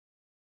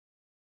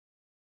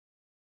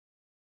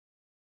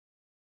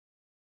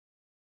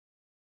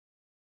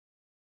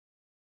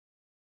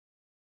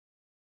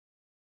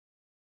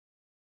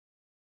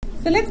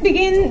So let's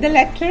begin the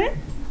lecture.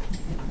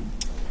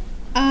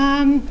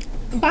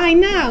 By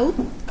now,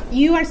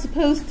 you are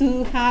supposed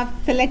to have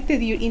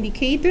selected your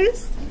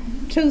indicators,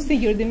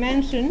 chosen your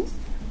dimensions,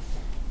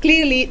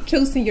 clearly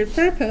chosen your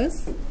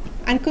purpose,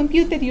 and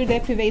computed your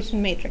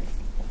deprivation matrix.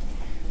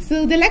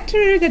 So the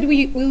lecture that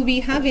we will be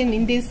having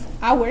in this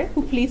hour,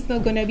 hopefully it's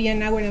not going to be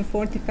an hour and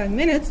 45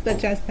 minutes, but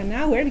just an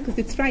hour because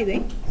it's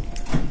Friday,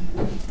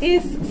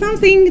 is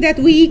something that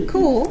we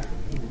call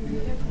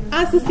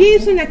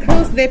association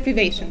across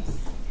deprivations.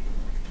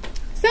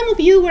 Some of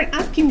you were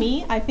asking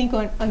me, I think,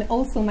 and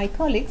also my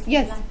colleagues,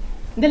 yes,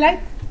 the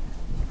light?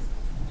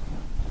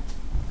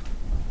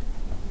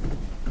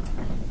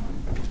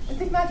 Is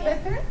it much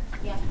better?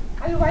 Yeah.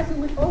 Otherwise we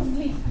would all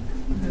sleep.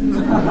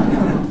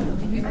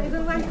 I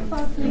don't want to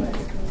fall asleep.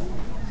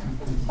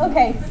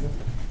 Okay,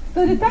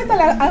 so the title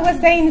I was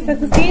saying is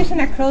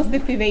association across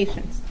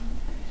deprivations.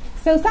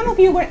 So some of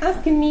you were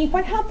asking me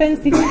what happens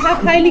if you have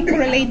highly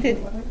correlated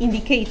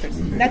indicators.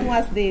 That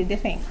was the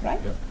thing, right?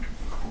 Yeah.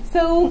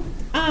 So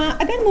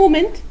at that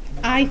moment,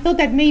 I thought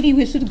that maybe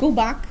we should go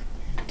back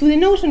to the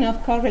notion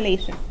of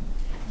correlation.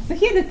 So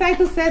here the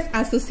title says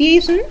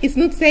association, it's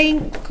not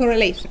saying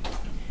correlation.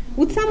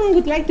 Would someone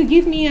would like to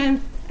give me a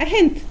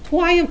hint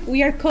why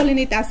we are calling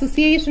it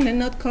association and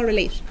not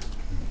correlation?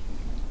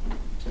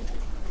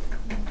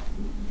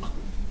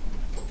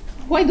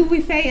 Why do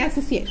we say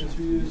association?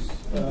 We use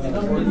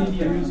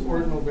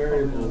ordinal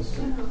variables.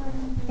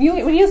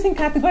 We're using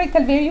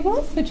categorical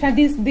variables, which are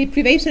these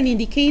deprivation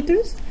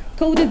indicators,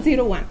 coded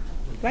 0, 1,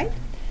 right?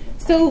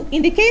 So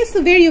in the case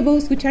of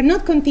variables which are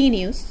not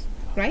continuous,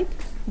 right,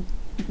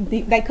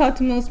 the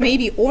dichotomous,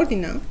 maybe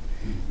ordinal,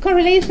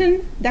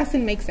 correlation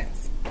doesn't make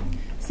sense.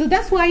 So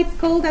that's why it's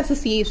called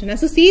association.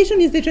 Association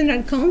is the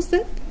general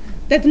concept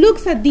that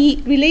looks at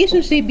the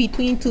relationship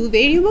between two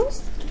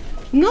variables,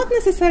 not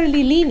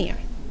necessarily linear,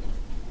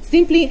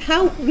 simply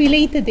how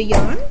related they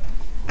are,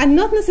 and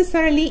not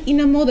necessarily in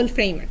a model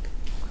framework,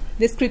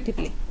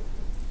 descriptively.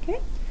 Okay?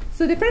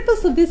 So the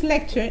purpose of this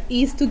lecture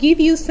is to give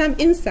you some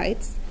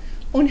insights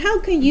on how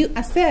can you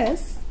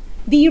assess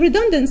the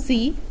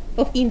redundancy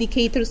of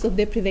indicators of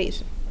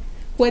deprivation,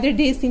 whether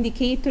these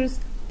indicators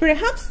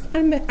perhaps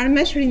are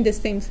measuring the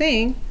same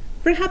thing,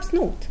 perhaps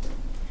not.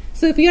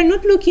 So if we are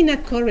not looking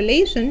at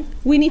correlation,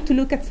 we need to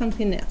look at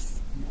something else,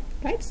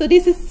 right? So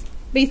this is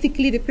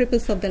basically the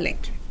purpose of the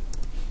lecture.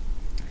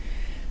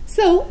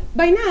 So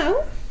by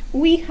now,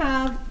 we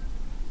have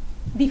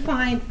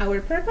defined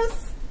our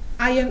purpose.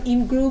 I am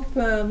in group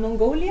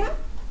Mongolia,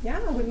 yeah,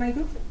 with my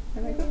group.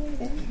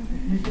 Yeah.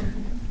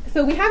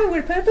 So we have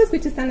our purpose,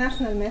 which is a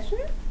national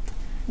measure.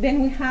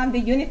 Then we have the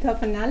unit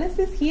of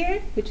analysis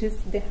here, which is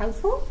the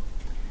household.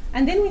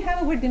 And then we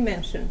have our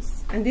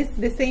dimensions. And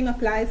the same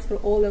applies for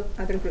all of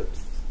other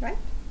groups, right?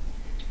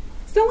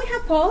 So we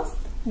have paused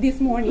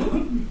this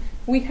morning.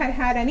 We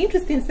had an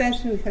interesting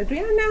session with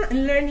Adriana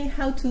and learning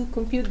how to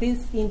compute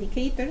these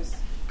indicators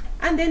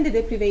and then the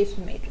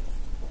deprivation matrix.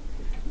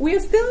 We are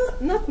still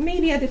not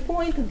maybe at the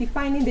point of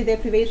defining the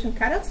deprivation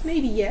cutoffs.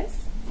 Maybe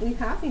yes, we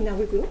have in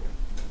our group.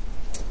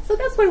 So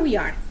that's where we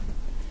are.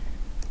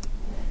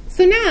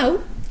 So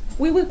now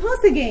we will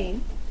pause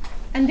again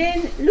and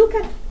then look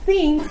at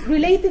things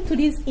related to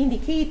these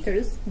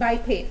indicators by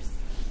pairs.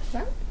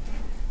 Right?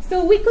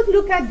 So we could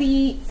look at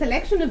the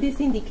selection of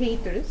these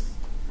indicators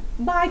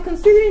by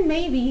considering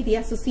maybe the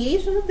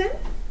association of them,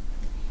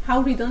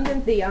 how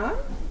redundant they are.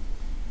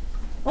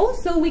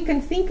 Also, we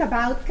can think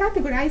about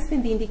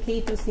categorizing the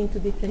indicators into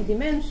different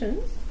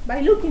dimensions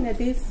by looking at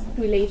these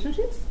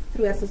relationships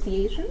through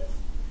associations.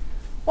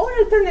 Or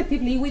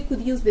alternatively, we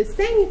could use the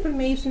same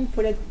information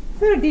for a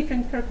third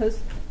different purpose,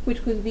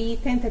 which could be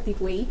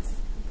tentative weights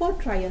for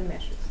trial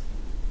measures.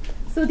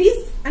 So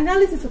this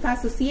analysis of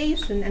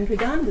association and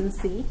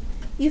redundancy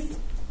is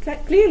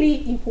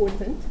clearly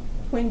important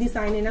when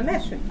designing a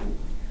measure.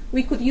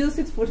 We could use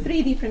it for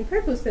 3 different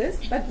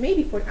purposes, but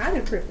maybe for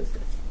other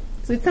purposes.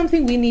 So it's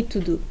something we need to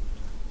do.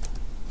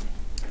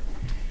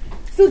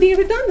 So the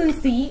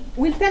redundancy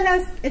will tell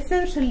us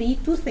essentially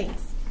 2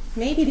 things.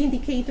 Maybe the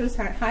indicators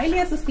are highly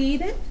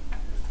associated,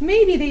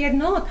 maybe they are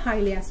not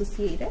highly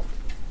associated.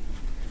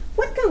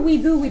 What can we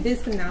do with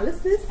this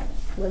analysis?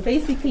 Well,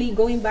 basically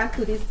going back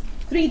to these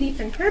 3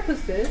 different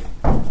purposes,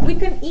 we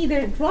can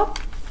either drop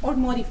or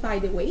modify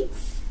the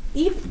weights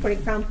if, for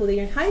example,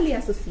 they are highly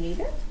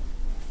associated.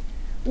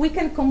 We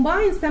can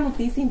combine some of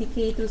these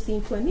indicators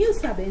into a new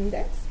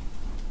subindex,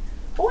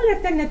 or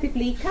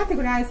alternatively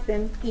categorize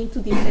them into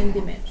different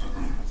dimensions.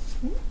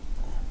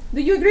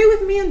 Do you agree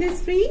with me on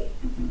these 3?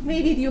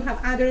 Maybe do you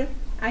have other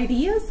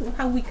ideas of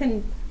how we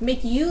can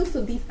make use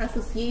of this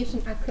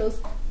association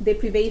across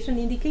deprivation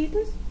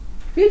indicators?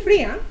 Feel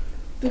free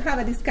to have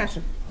a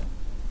discussion.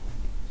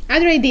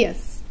 Other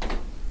ideas?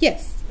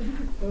 Yes?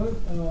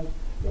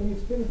 Can you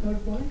explain the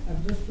third point?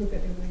 I've just looked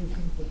at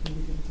everything for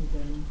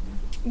indicators.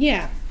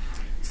 Yeah.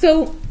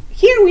 So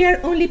here we are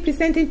only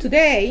presenting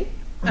today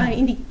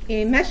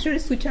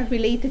measures which are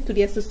related to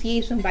the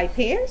association by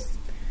pairs.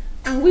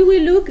 And we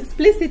will look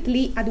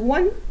explicitly at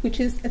one, which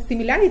is a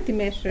similarity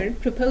measure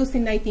proposed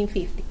in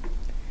 1950.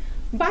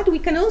 But we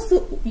can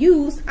also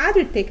use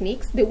other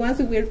techniques, the ones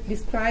we were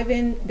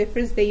describing the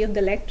first day of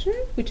the lecture,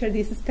 which are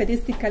these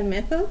statistical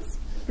methods,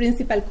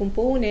 principal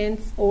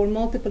components, or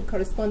multiple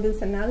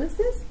correspondence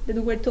analysis that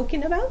we were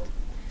talking about.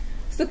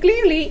 So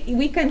clearly,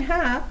 we can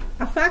have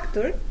a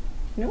factor,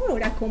 or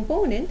a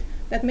component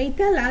that may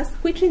tell us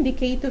which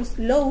indicators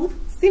load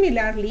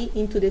similarly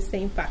into the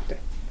same factor.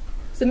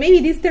 So maybe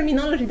this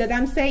terminology that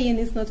I'm saying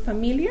is not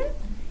familiar.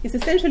 It's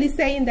essentially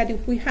saying that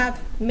if we have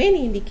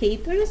many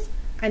indicators,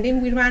 and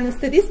then we run a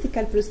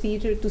statistical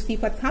procedure to see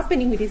what's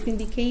happening with these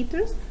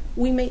indicators,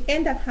 we may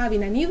end up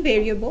having a new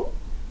variable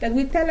that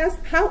will tell us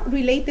how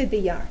related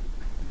they are.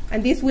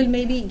 And this will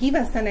maybe give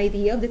us an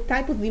idea of the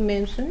type of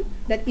dimension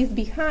that is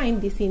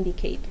behind these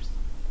indicators.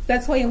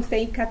 That's why I'm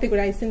saying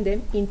categorizing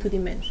them into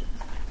dimensions.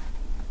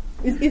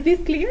 Is this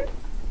clear?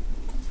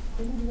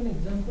 Can you give an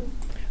example?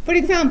 For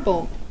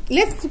example,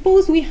 let's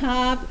suppose we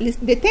have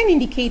the 10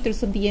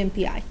 indicators of the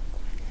MPI.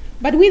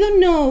 But we don't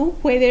know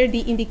whether the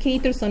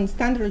indicators on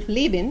standard of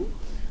living,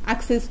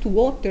 access to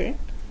water,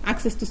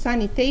 access to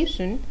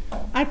sanitation,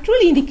 are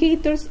truly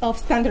indicators of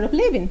standard of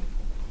living.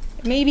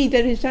 Maybe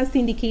they're just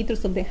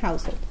indicators of the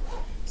household.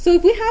 So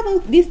if we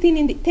have these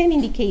 10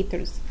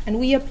 indicators and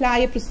we apply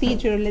a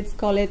procedure, let's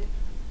call it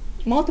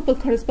multiple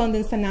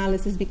correspondence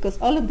analysis, because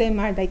all of them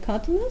are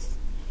dichotomous,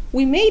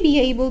 we may be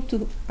able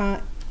to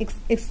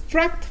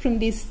extract from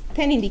these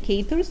 10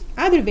 indicators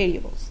other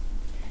variables.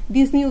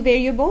 These new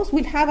variables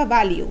will have a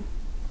value,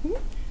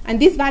 and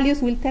these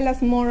values will tell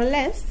us more or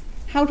less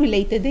how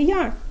related they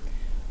are.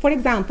 For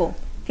example,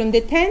 from the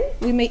 10,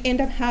 we may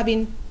end up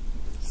having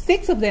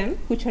 6 of them,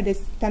 which are the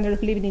standard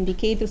of living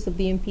indicators of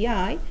the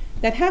MPI,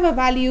 that have a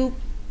value,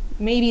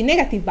 maybe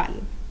negative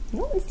value.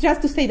 It's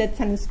just to say that's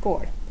a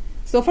score.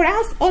 So for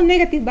us, all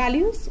negative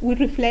values will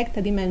reflect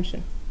a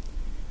dimension.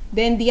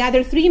 Then the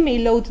other 3 may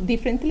load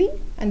differently,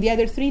 and the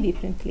other 3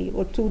 differently,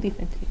 or 2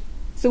 differently.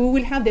 So we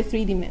will have the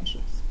 3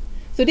 dimensions.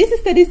 So these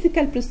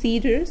statistical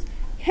procedures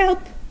help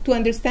to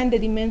understand the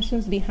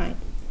dimensions behind.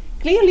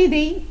 Clearly,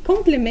 they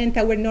complement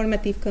our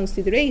normative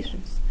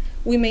considerations.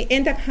 We may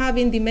end up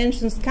having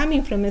dimensions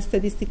coming from a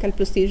statistical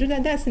procedure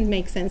that doesn't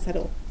make sense at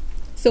all.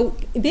 So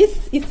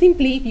this is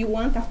simply, if you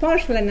want, a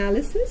partial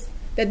analysis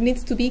that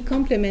needs to be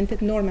complemented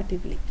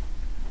normatively.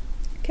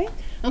 Okay?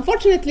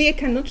 Unfortunately, I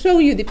cannot show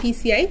you the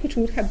PCA, which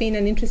would have been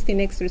an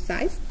interesting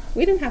exercise.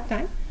 We don't have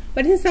time,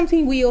 but it's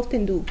something we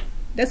often do.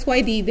 That's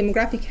why the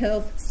demographic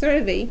health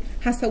survey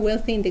has a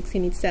wealth index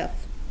in itself,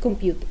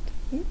 computed.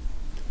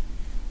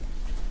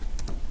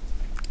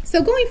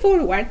 So going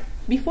forward,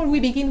 before we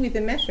begin with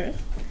the measures,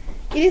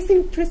 it is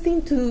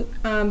interesting to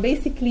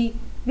basically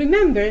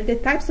remember the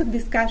types of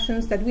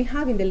discussions that we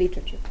have in the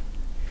literature.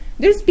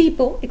 There's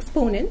people,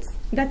 exponents,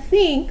 that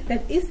think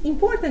that it's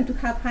important to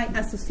have high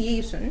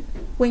association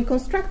when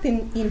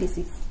constructing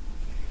indices.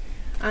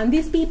 And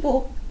these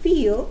people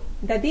feel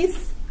that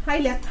this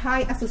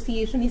high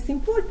association is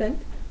important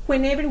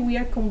whenever we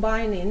are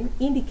combining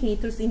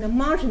indicators in a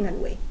marginal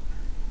way.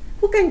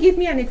 Who can give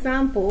me an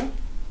example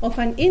of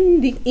an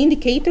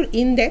indicator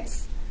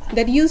index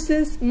that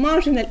uses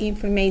marginal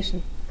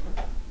information?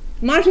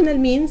 Marginal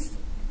means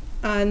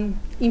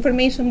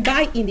information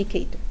by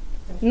indicator,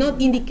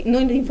 not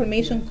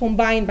information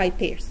combined by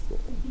pairs.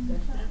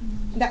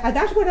 A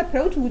dashboard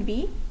approach would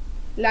be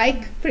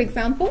like, for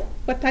example,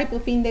 what type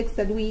of index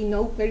that we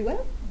know very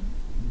well?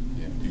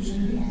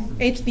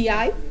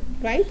 HDI,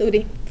 right? Or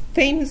the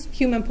famous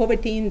human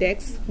poverty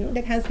index,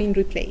 that has been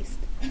replaced.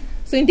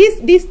 So in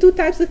these 2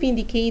 types of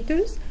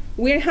indicators,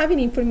 we're having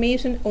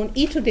information on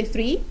each of the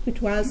 3,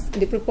 which was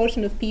the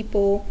proportion of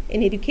people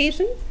in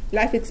education,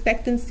 life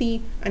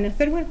expectancy, and a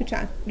third one, which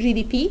are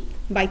GDP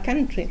by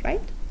country,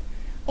 right?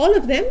 All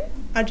of them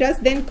are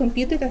just then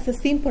computed as a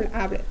simple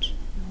average.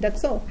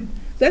 That's all. So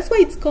that's why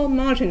it's called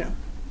marginal,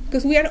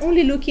 because we are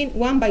only looking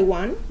one by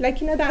one,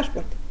 like in a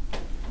dashboard.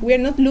 We are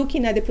not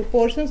looking at the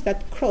proportions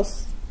that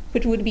cross,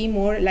 which would be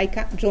more like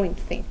a joint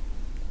thing.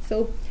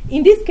 So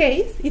in this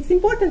case, it's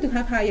important to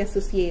have high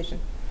association,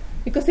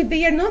 because if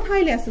they are not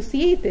highly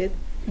associated,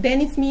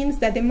 then it means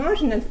that the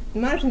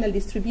marginal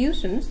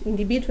distributions,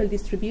 individual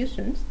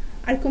distributions,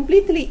 are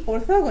completely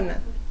orthogonal,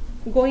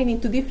 going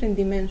into different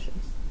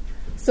dimensions.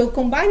 So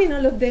combining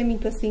all of them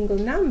into a single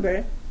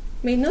number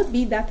may not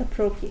be that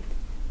appropriate.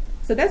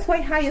 So that's why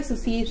high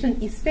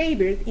association is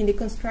favored in the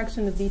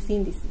construction of these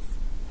indices.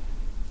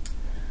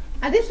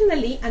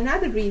 Additionally,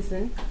 another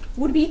reason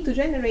would be to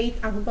generate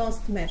a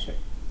robust measure.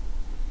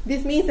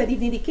 This means that if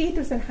the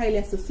indicators are highly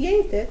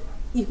associated,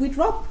 if we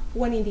drop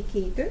one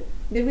indicator,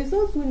 the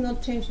results will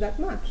not change that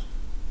much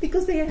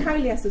because they are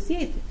highly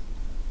associated.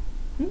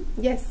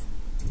 Yes?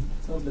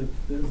 It sounds like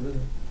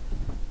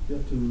you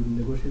have to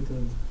negotiate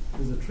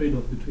there's a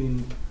trade-off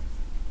between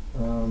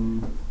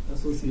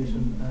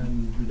association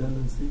and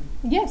redundancy.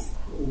 Yes.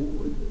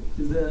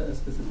 Is there a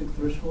specific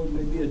threshold,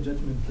 maybe a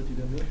judgment that you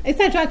can make? It's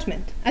a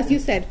judgment, as you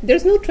said.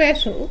 There's no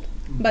threshold,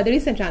 but there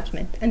is a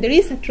judgment, and there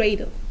is a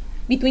trade-off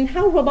between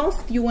how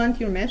robust you want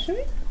your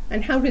measure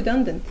and how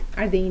redundant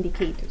are the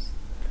indicators.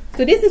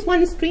 So this is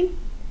one stream,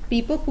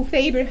 people who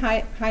favor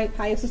high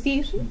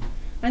association,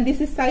 And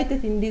this is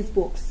cited in these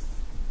books.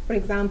 For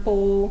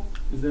example,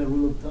 Is there a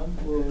rule of thumb?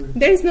 Or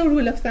there is no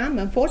rule of thumb,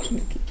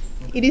 unfortunately.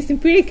 It is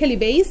empirically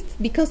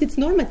based because it's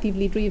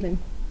normatively driven.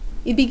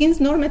 It begins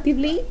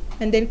normatively,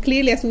 and then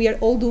clearly, as we are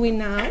all doing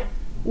now,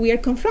 we are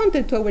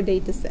confronted to our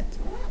data set.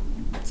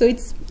 So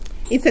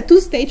it's a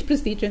two-stage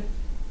procedure.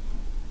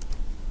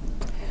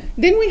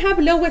 Then we have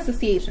low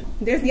association.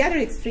 There's the other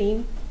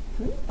extreme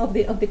of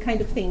the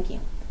kind of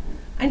thinking.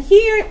 And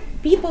here,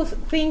 people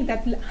think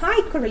that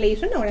high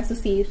correlation or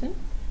association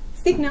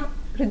signal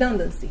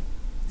redundancy.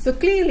 So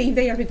clearly, if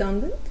they are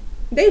redundant,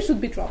 they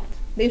should be dropped.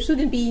 They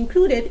shouldn't be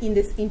included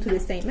into the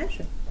same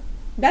measure.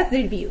 That's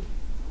their view.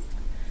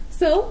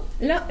 So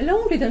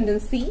low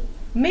redundancy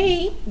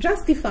may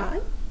justify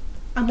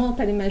a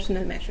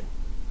multidimensional measure.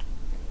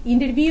 In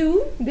their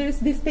view, there's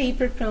this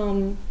paper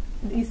from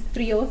these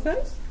three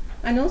authors,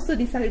 and also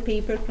this other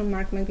paper from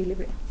Mark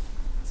McGillivray.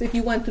 So if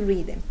you want to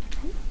read them.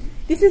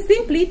 This is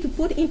simply to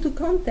put into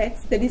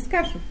context the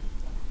discussion,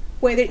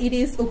 whether it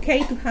is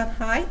okay to have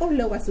high or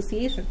low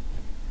association.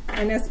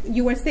 And as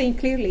you were saying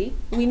clearly,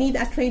 we need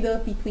a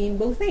trade-off between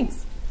both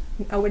things,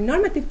 our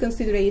normative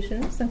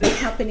considerations and what's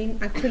happening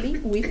actually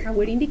with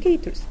our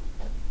indicators.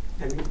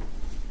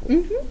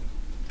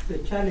 The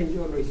challenge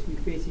always we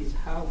face is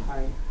how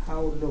high,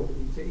 how low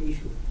is the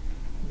issue.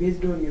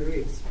 Based on your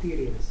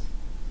experience,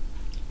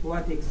 to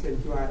what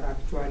extent you are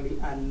actually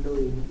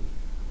allowing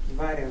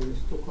variables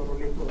to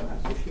correlate or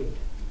associate?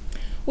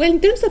 Well, in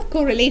terms of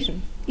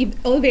correlation, if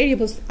all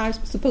variables are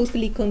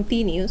supposedly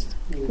continuous,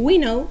 we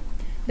know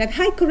that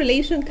high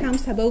correlation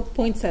comes above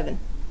 0.7.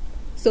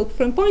 So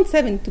from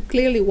 0.7 to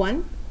clearly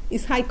 1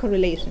 is high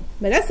correlation.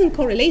 But that's not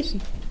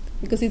correlation,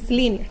 because it's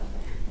linear.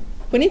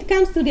 When it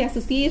comes to the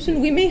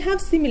association, we may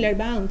have similar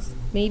bounds,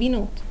 maybe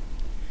not.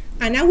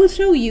 And I will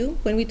show you,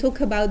 when we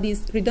talk about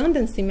this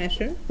redundancy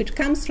measure, which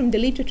comes from the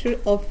literature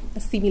of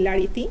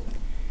similarity,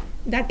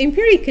 that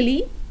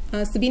empirically,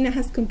 Sabina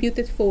has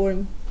computed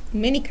for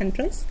many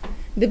countries,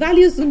 the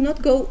values do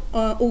not go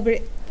over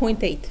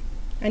 0.8.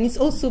 And it's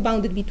also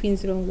bounded between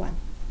 0 and 1.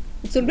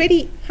 It's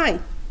already high,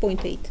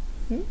 0.8.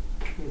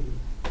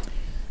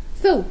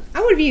 So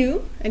our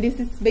view, and this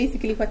is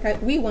basically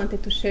what we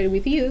wanted to share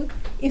with you,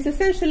 is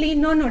essentially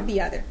none or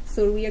the other.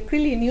 So we are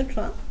clearly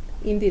neutral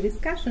in the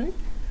discussion,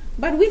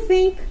 but we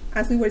think,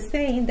 as we were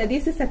saying, that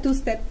this is a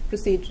two-step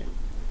procedure.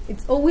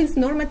 It's always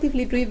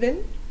normatively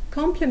driven,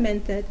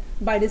 complemented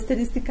by the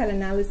statistical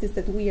analysis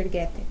that we are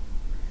getting.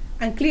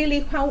 And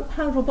clearly how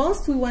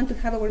robust we want to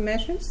have our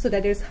measures so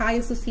that there's high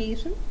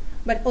association,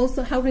 but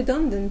also how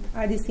redundant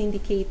are these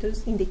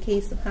indicators in the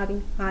case of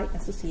having high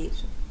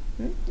association.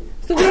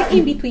 So we're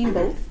in between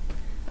both,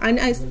 and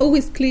it's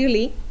always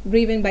clearly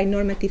driven by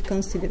normative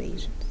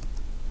considerations.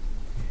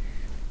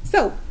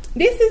 So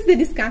this is the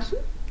discussion.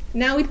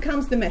 Now it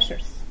comes the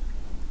measures.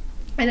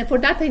 And for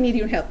that I need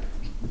your help.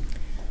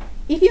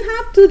 If you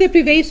have two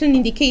deprivation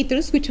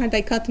indicators, which are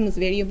dichotomous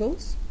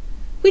variables,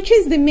 which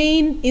is the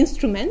main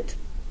instrument,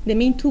 the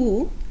main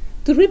tool,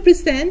 to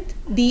represent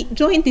the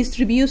joint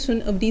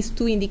distribution of these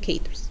two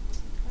indicators?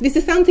 This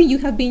is something you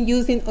have been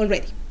using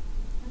already.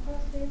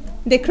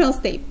 The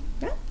crosstab.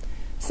 Yeah?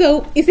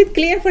 So is it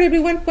clear for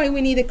everyone why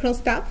we need a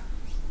crosstab?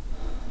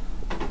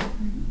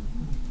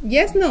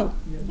 Yes, no?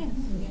 Yes.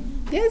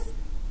 Yes?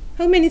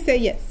 How many say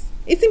yes?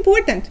 It's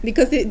important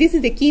because this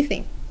is the key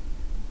thing.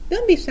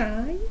 Don't be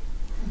shy.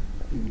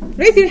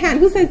 Raise your hand.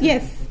 Who says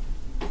yes?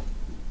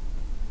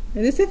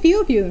 There's a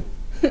few of you.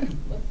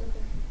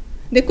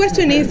 The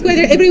question is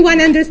whether everyone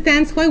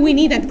understands why we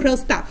need that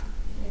crosstab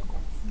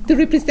to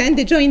represent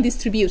the joint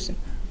distribution.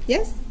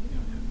 Yes?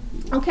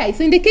 Okay,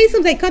 so in the case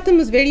of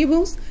dichotomous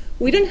variables,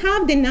 we don't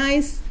have the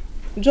nice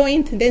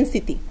joint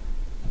density,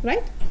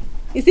 right?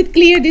 Is it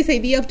clear, this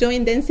idea of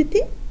joint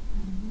density?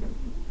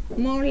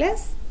 More or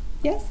less?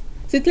 Yes?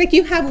 So it's like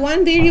you have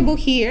one variable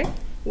here,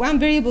 one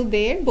variable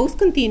there, both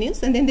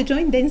continuous, and then the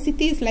joint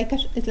density is like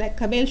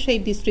a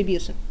bell-shaped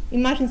distribution.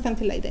 Imagine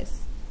something like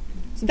this.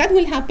 So that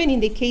will happen in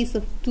the case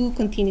of two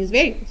continuous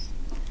variables.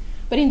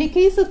 But in the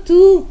case of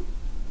two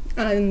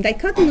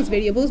dichotomous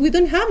variables, we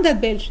don't have that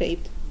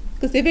bell-shaped,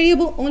 because the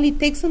variable only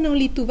takes on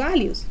only two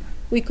values.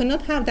 We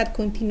cannot have that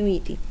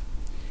continuity.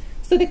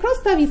 So the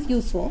crosstab is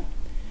useful,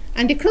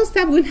 and the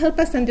crosstab will help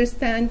us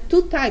understand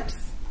two types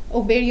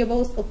of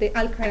variables of the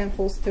Alkire and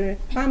Foster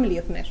family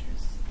of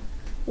measures.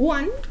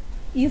 One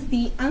is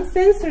the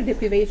uncensored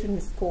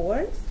deprivation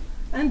scores,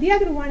 and the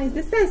other one is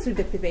the censored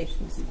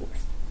deprivation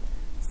scores.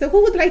 So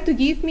who would like to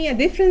give me a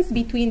difference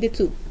between the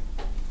two?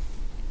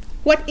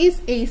 What is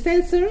a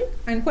censored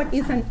and what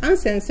is an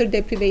uncensored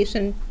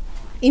deprivation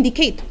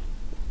indicator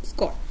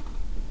score?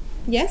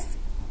 Yes?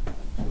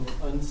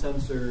 So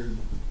uncensored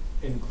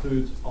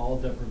includes all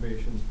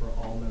deprivations for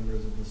all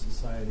members of the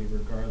society,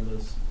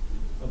 regardless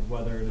of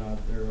whether or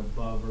not they're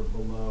above or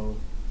below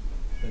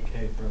the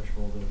K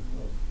threshold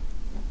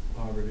of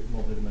poverty,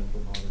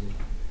 multidimensional poverty.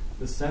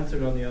 The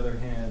censored, on the other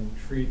hand,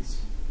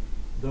 treats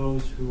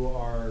those who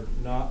are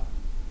not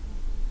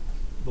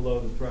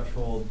below the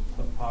threshold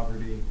of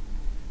poverty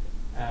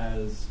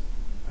as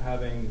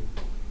having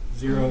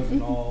zeros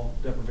in all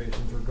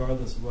deprivations,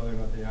 regardless of whether or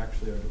not they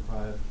actually are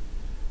deprived.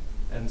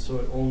 And so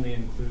it only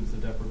includes the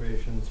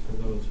deprivations for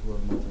those who are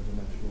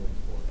multidimensionally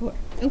poor.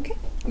 Okay,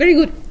 very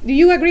good. Do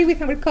you agree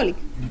with our colleague?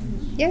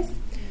 Yes?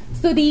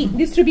 So the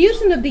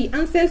distribution of the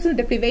uncensored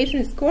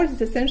deprivation scores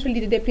is essentially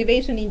the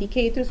deprivation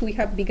indicators we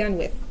have begun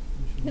with.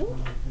 No?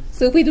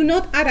 So if we do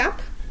not add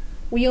up,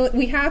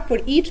 we have for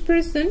each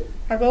person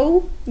a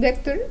row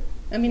vector,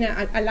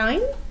 a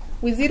line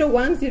with 0,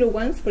 1, 0,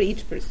 1s for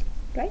each person,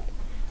 right?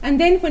 And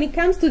then when it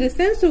comes to the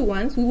censored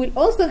ones, we will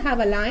also have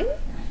a line,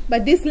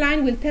 but this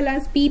line will tell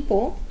us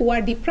people who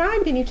are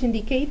deprived in each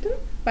indicator,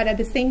 but at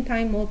the same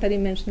time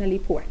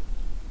multidimensionally poor.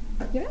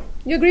 Yeah?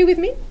 You agree with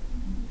me?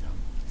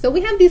 So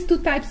we have these two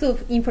types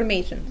of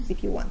information,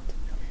 if you want.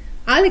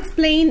 I'll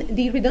explain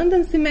the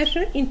redundancy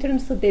measure in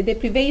terms of the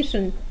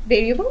deprivation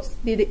variables,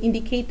 the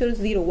indicators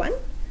 0, 1,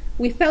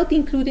 without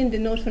including the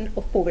notion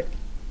of poverty.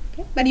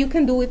 Okay? But you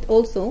can do it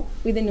also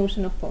with the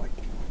notion of poverty.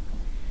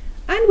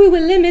 And we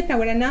will limit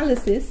our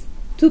analysis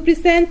to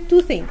present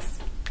two things.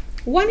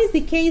 One is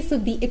the case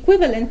of the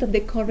equivalent of the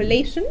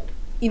correlation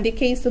in the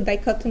case of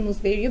dichotomous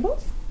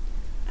variables.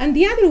 And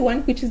the other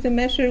one, which is the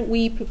measure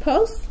we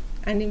propose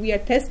and we are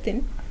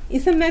testing,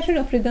 is a measure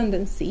of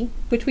redundancy,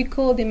 which we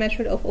call the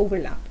measure of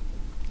overlap.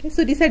 Okay,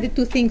 so these are the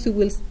two things we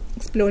will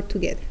explore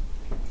together.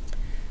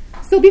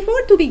 So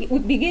before we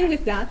begin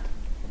with that,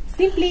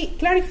 simply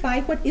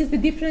clarify what is the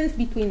difference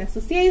between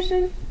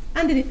association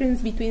and the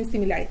difference between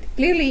similarity.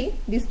 Clearly,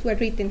 these two are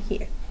written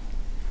here.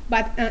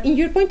 But in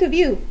your point of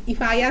view,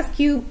 if I ask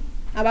you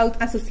about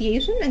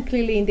association, and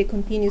clearly in the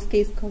continuous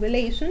case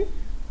correlation,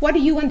 what do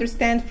you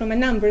understand from a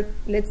number,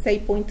 let's say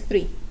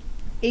 0.3?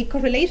 A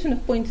correlation of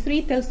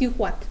 0.3 tells you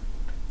what?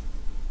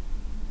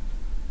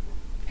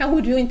 How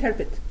would you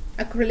interpret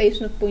a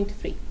correlation of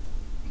 0.3?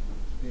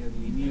 They are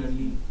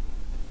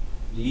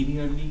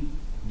linearly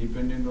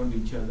dependent on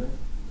each other,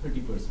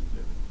 30% level.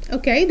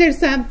 Okay,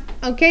 there's a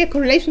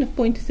correlation of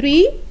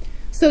 0.3,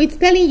 so it's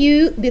telling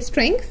you the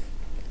strength,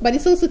 but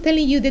it's also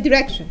telling you the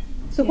direction.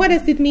 So what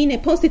does it mean, a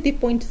positive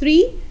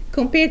 0.3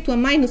 compared to a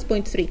minus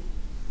 0.3?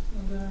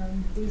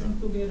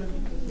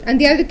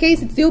 And the other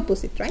case, it's the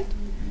opposite, right?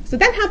 So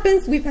that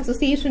happens with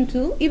association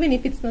too, even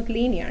if it's not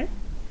linear.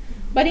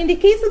 But in the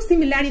case of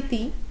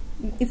similarity,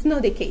 it's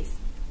not the case.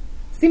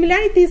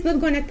 Similarity is not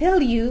going to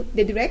tell you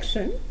the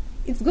direction.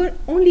 It's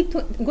only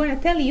going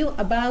to tell you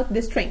about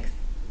the strength,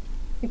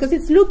 because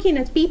it's looking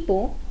at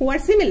people who are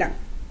similar.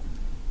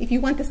 If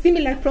you want a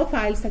similar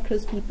profiles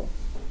across people,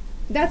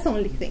 that's the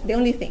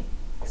only thing.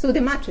 So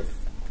the matches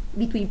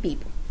between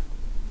people.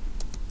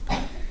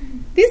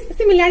 These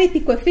similarity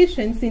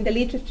coefficients in the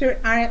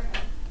literature are,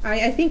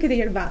 I think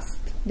they are vast.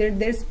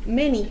 There's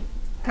many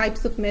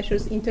types of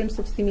measures in terms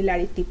of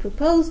similarity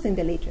proposed in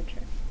the literature.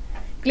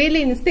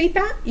 Clearly in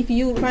Stata, if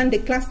you run the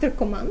cluster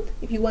command,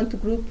 if you want to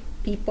group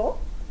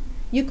people,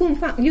 you can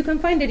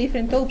find the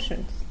different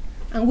options.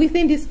 And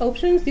within these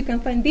options, you can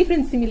find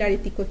different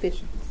similarity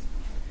coefficients.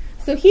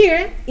 So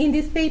here, in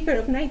this paper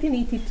of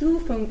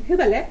 1982 from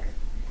Hubelek,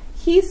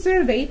 he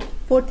surveyed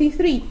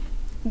 43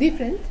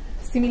 different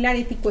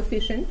similarity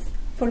coefficients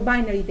for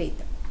binary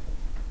data.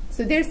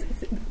 So there's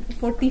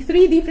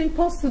 43 different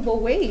possible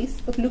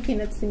ways of looking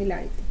at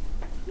similarity.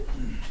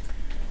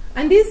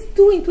 And these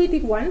two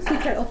intuitive ones,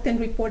 which are often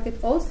reported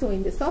also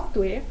in the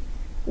software,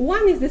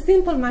 one is the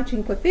simple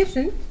matching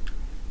coefficient,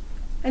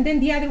 and then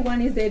the other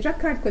one is the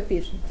Jacquard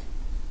coefficient.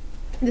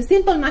 The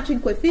simple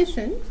matching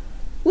coefficient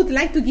would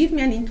like to give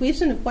me an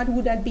intuition of what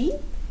would that be.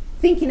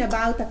 Thinking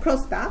about a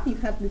crosstab, you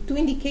have the two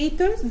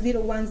indicators,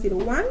 0, 1, 0,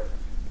 1,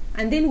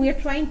 and then we are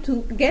trying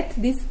to get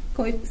this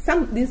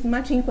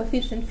matching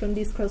coefficient from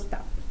this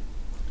crosstab.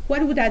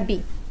 What would that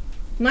be?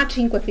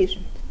 Matching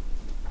coefficient.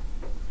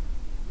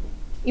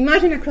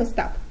 Imagine a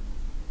crosstab.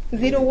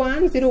 0,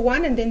 1, 0,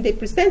 1, and then the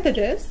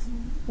percentages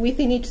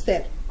within each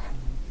cell.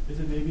 Is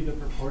it maybe the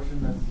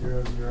proportion that's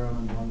 0, 0,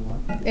 and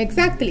 1, 1?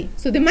 Exactly.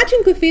 So the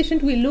matching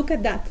coefficient will look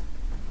at that.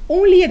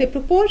 Only at the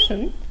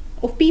proportion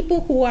of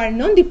people who are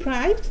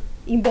non-deprived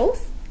in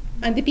both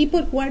and the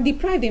people who are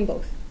deprived in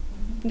both.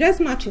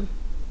 Just matching.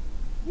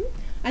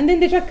 And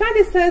then the Jacquard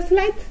is a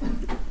slight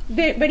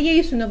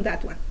variation of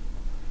that one.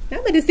 Yeah,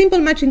 but the simple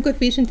matching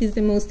coefficient is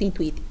the most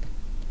intuitive.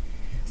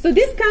 So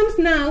this comes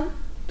now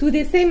to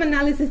the same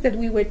analysis that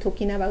we were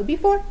talking about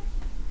before.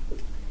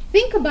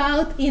 Think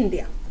about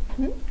India.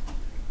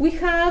 We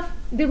have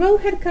the raw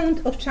head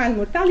count of child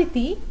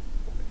mortality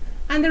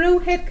and the raw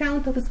head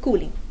count of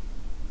schooling.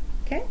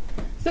 Okay?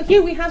 So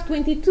here we have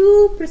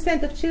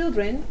 22% of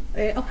children,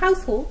 of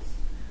households,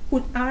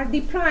 who are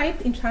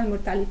deprived in child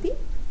mortality,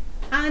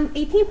 and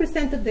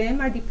 18% of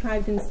them are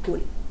deprived in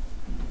schooling.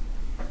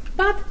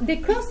 But the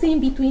crossing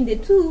between the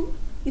two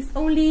is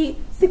only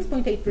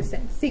 6.8%,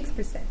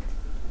 6%.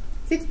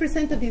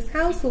 6% of these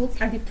households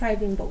are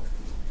deprived in both.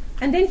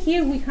 And then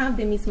here we have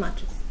the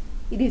mismatches.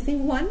 It is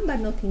in one, but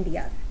not in the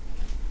other.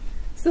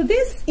 So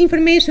this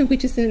information,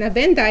 which is in a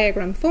Venn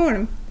diagram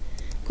form,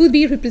 could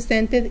be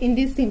represented in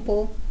this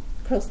simple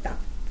crosstab.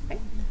 Okay?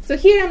 So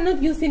here I'm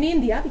not using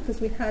India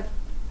because we had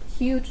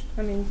huge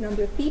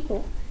number of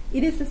people.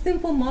 It is a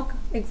simple mock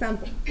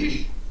example.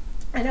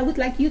 And I would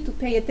like you to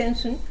pay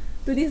attention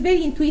to this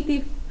very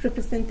intuitive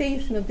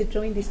representation of the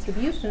joint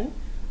distribution,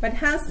 but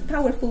has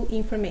powerful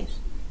information.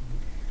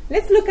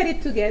 Let's look at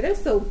it together.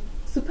 So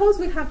suppose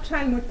we have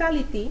child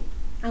mortality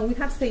and we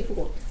have safe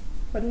water,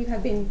 what we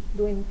have been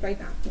doing right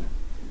now.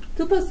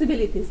 Two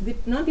possibilities,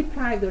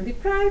 non-deprived or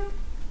deprived,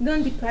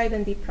 non-deprived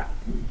and deprived.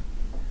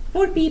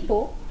 4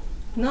 people,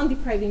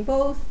 non-deprived in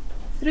both,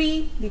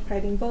 3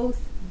 deprived in both,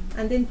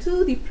 and then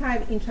 2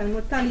 deprived in child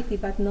mortality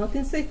but not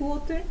in safe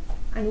water,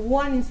 and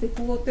 1 in safe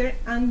water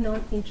and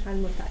none in child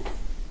mortality.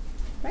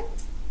 Right?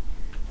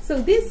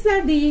 So these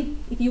are the,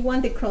 if you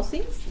want, the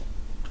crossings.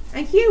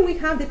 And here we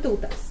have the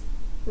totals,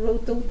 row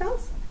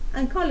totals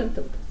and column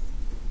totals.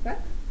 Right?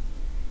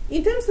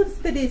 In terms of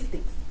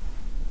statistics,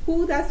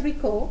 who does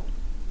recall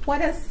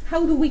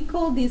how do we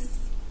call these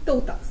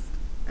totals?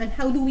 And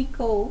how do we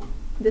call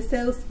the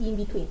cells in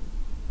between?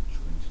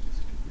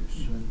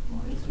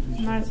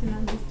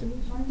 Marginal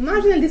distribution.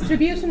 Marginal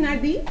distribution are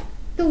the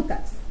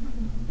totals,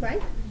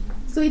 right?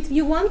 So if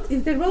you want,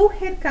 is the row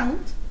head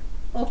count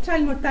of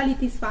child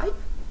mortality is 5,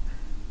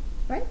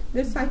 right?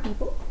 There's 5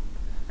 people.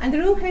 And the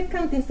row head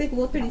count in safe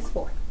water is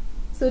 4.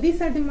 So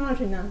these are the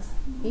marginals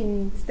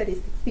in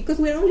statistics, because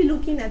we're only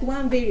looking at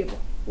one variable,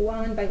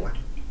 one by one.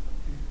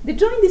 The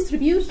joint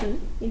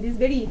distribution, in this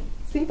very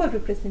simple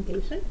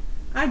representation,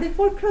 are the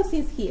 4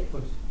 crossings here.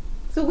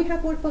 So we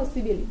have 4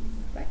 possibilities,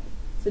 right?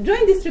 So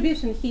joint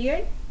distribution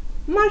here,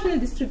 marginal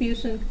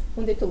distribution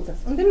on the totals,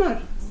 on the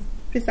margins,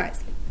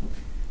 precisely.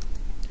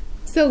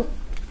 So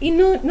in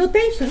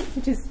notation,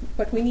 which is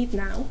what we need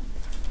now,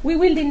 we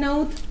will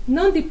denote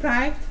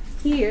non-deprived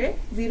here,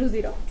 0,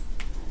 0,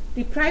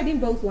 deprived in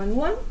both 1,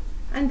 1,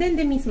 and then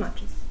the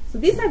mismatches. So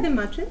these are the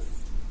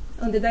matches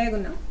on the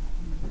diagonal,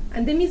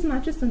 and the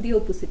mismatches on the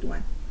opposite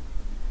one.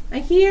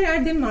 And here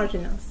are the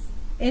marginals,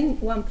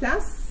 n1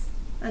 plus,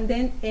 and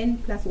then n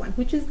plus 1,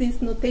 which is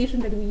this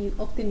notation that we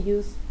often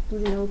use to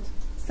denote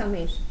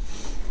summation.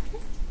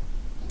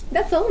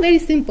 That's all, very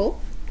simple.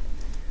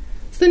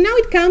 So now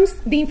it comes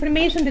the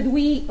information that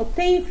we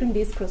obtain from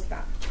this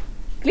crosstab.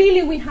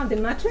 Clearly we have the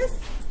matches,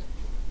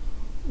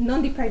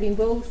 non-deprived in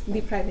both,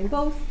 deprived in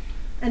both,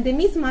 and the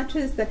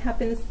mismatches that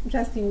happens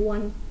just in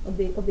one of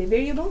the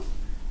variables,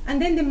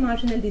 and then the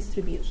marginal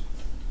distributions.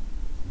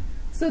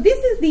 So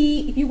this is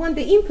the, if you want,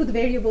 the input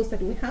variables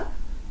that we have,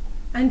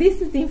 and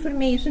this is the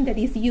information that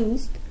is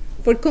used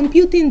for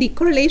computing the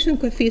correlation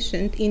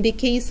coefficient in the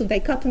case of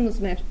dichotomous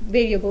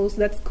variables.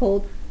 That's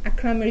called a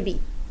Kramer V.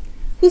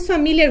 Who's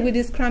familiar with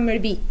this Kramer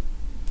V?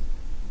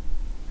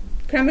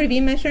 Kramer V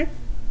measure?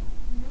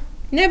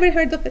 Never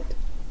heard of it?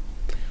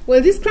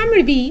 Well, this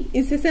Kramer V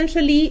is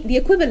essentially the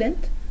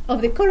equivalent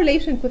of the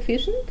correlation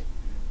coefficient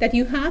that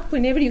you have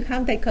whenever you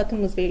have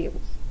dichotomous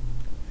variables.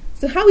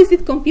 So how is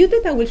it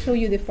computed? I will show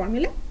you the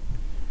formula.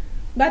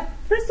 But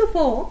first of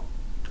all,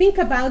 think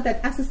about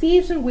that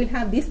association will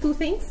have these 2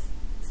 things,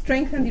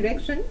 strength and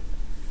direction.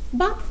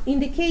 But in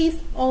the case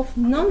of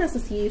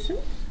non-association,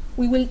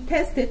 we will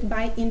test it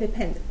by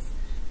independence,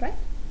 right?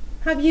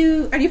 Are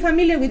you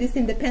familiar with this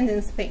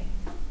independence thing,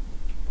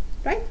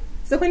 right?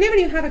 So whenever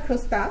you have a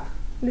crosstab,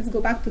 let's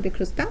go back to the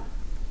crosstab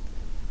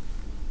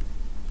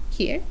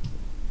here.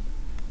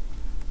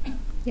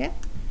 Yeah.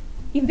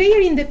 If they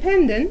are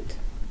independent,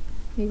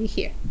 maybe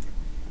here.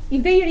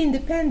 If they are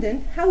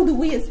independent, how do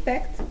we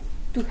expect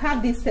to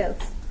have these cells?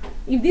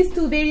 If these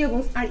 2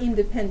 variables are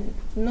independent,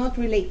 not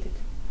related,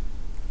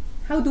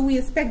 how do we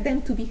expect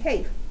them to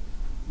behave?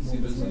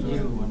 0,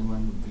 0, 1,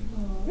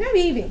 1. Maybe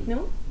even,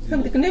 no?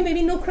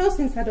 Maybe no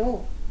crossings at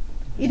all.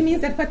 It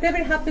means that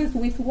whatever happens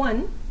with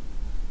one,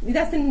 it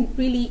doesn't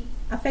really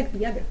affect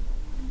the other.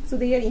 So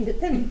they are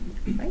independent,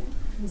 right?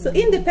 So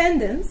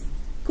independence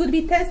could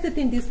be tested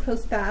in this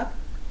crosstab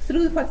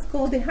through what's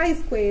called the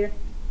high-square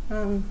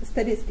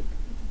statistic,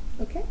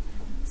 okay?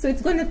 So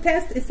it's going to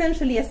test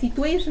essentially a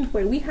situation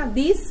where we have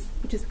this,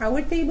 which is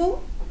our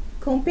table,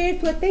 compared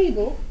to a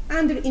table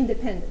under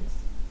independence.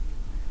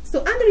 So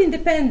under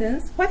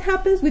independence, what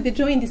happens with the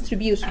joint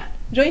distribution?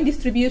 Joint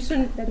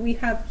distribution that we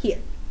have here.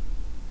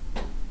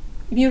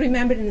 If you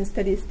remember in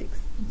statistics.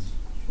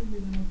 It should be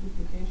the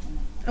multiplication.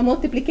 A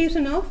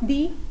multiplication of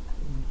the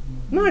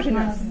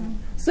marginals.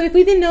 So if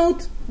we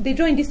denote the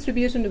joint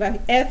distribution of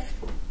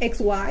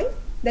fxy,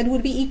 that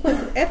would be equal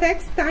to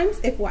fx times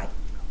fy.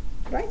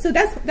 Right? So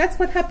that's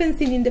what happens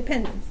in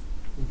independence.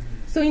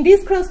 So in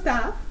this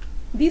crosstab,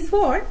 this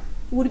 4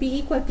 would be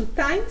equal to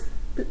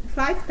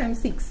 5 times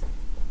 6,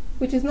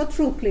 which is not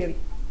true clearly.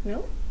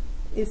 No?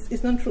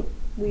 It's not true.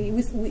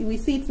 We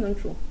see it's not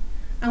true.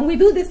 And we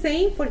do the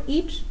same for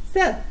each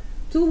cell.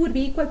 2 would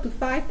be equal to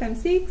 5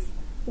 times 6,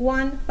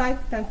 1,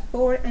 5 times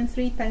 4, and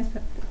 3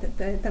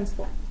 times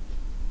 4.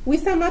 We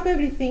sum up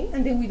everything,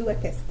 and then we do a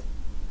test.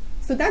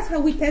 So that's how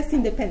we test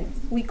independence.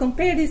 We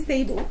compare this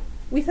table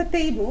with a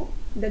table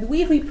that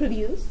we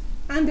reproduce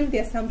under the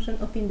assumption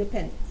of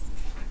independence.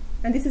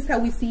 And this is how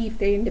we see if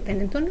they're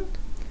independent or not.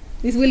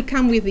 This will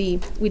come with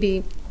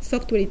the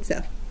software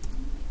itself.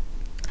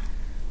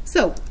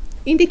 So,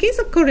 in the case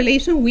of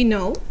correlation, we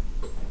know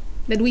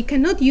that we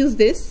cannot use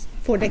this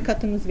for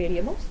dichotomous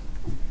variables.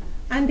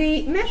 And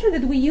the measure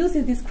that we use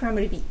is this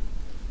Kramer V.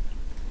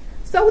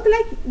 So I would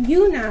like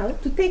you now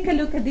to take a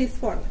look at this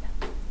formula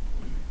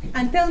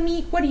and tell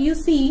me what you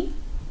see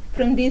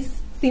from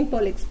this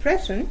simple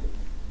expression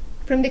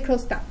from the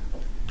crosstab.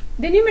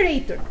 The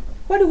numerator,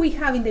 what do we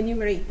have in the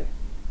numerator?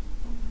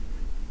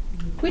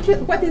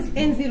 What is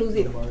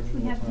N00?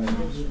 We have the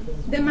match.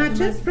 The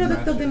matches,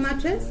 product of the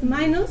matches,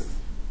 minus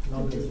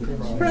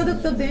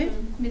product of the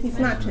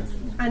mismatches.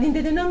 And in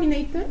the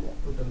denominator,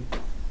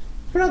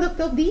 product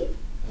of the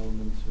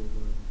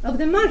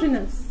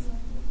marginals,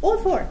 all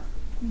four.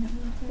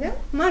 Yeah?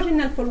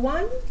 Marginal for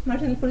 1,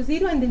 marginal for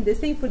 0, and then the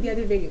same for the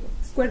other variable,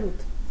 square root.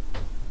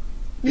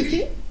 You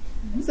see?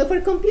 So for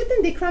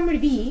computing the Kramer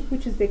V,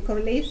 which is the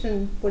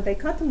correlation for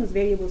dichotomous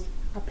variables,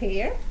 a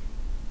pair,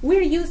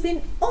 we're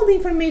using all the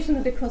information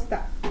of the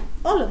crosstab,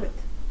 all of it.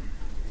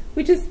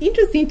 Which is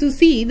interesting to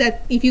see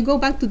that if you go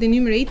back to the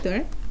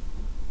numerator,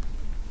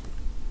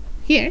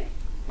 here,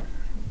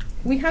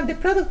 we have the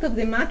product of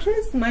the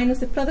matches minus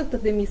the product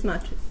of the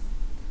mismatches.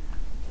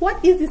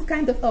 What is this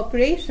kind of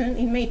operation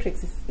in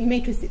matrices?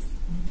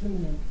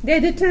 The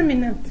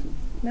determinant.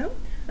 No?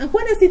 And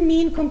what does it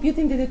mean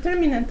computing the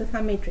determinant of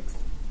a matrix?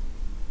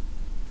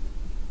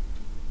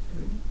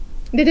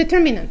 The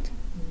determinant.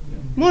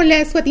 More or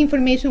less what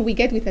information we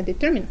get with a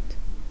determinant.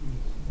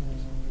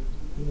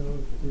 You know,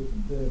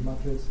 if the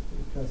matrix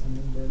has an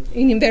inverse.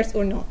 In inverse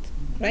or not,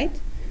 right?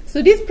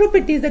 So these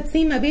properties that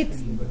seem a bit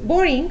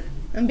boring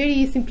and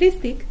very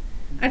simplistic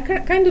are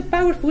kind of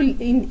powerful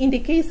in the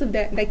case of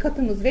the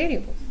dichotomous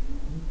variables.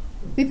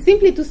 It's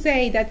simply to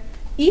say that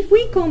if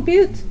we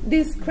compute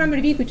this Kramer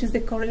V, which is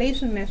the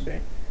correlation measure,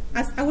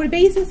 as our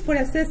basis for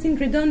assessing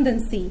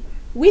redundancy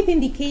with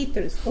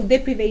indicators of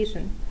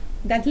deprivation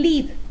that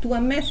lead to a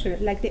measure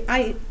like the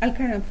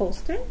Alkire and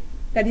Foster,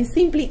 that is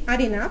simply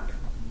adding up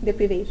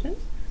deprivations,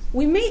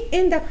 we may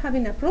end up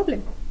having a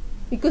problem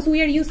because we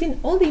are using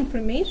all the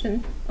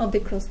information of the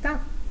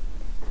crosstab.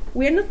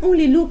 We are not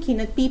only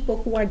looking at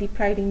people who are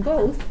depriving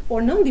both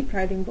or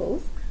non-depriving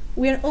both,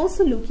 we are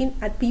also looking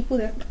at people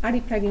that are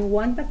depriving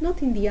one but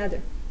not in the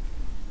other.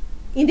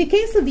 In the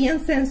case of the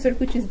uncensored,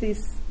 which is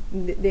this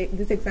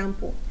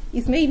example,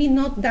 is maybe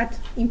not that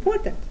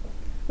important.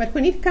 But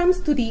when it comes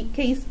to the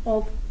case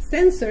of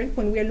censored,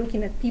 when we are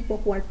looking at people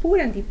who are poor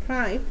and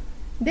deprived,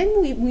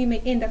 then we may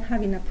end up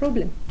having a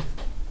problem.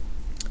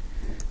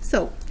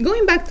 So,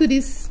 going back to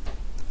this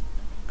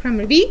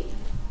Kramer V,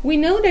 we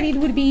know that it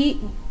would be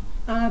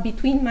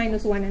between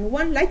 -1 and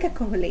 1, like a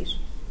correlation,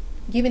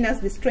 giving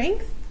us the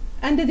strength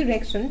and the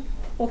direction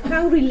of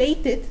how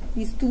related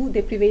these two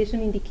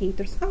deprivation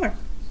indicators are.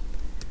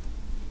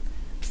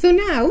 So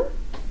now,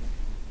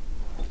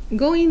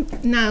 going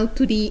now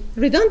to the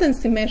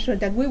redundancy measure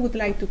that we would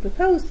like to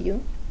propose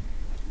you,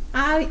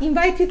 I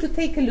invite you to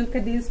take a look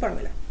at this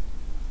formula.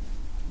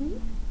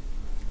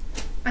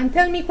 And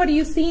tell me what do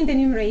you see in the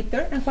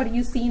numerator and what do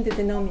you see in the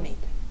denominator.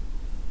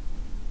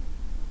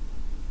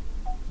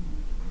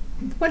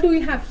 What do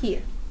we have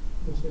here?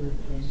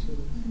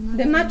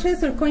 The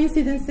matches or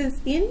coincidences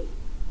in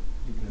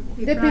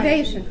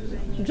deprivation,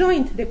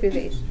 joint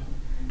deprivation.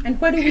 And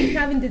what do we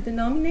have in the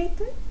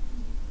denominator?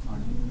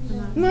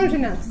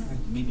 Marginals.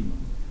 Minimum.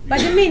 By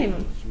the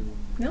minimum.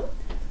 No?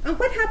 And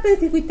what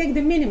happens if we take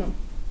the minimum?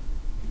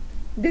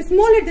 The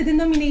smaller the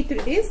denominator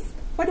is,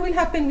 what will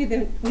happen with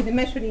the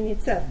measure in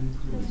itself?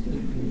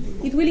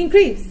 It will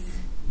increase,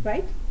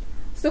 right?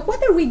 So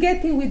what are we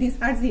getting with this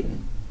R0?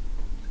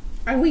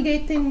 Are we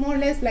getting more or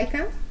less like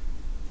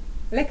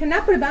an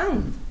upper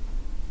bound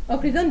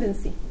of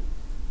redundancy?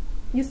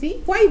 You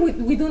see? Why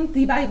we don't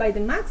divide by the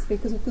max?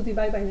 Because we could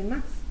divide by the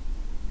max.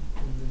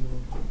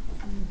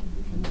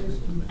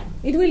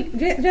 It will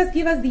just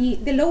give us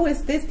the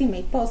lowest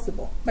estimate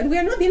possible. But we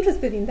are not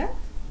interested in that.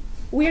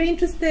 We are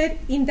interested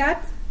in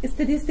that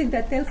statistic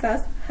that tells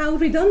us how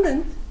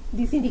redundant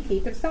these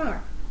indicators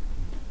are.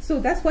 So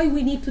that's why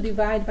we need to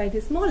divide by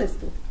the smallest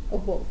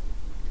of both.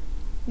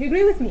 You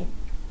agree with me?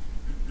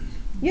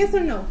 Yes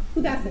or no?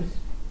 Who doesn't?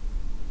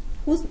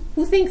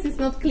 Who thinks it's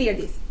not clear,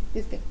 this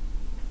thing?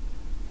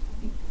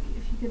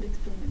 If you could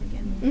explain it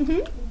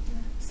again.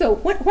 So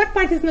what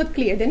part is not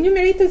clear? The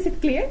numerator, is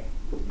it clear?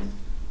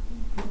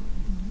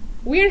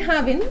 We are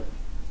having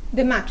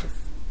the matches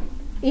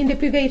in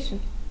deprivation.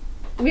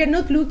 We are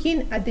not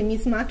looking at the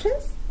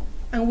mismatches,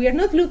 and we are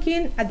not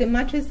looking at the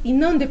matches in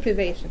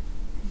non-deprivation,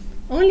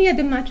 only at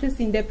the matches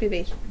in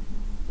deprivation.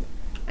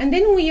 And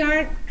then we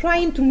are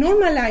trying to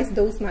normalize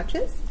those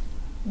matches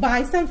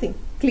by something.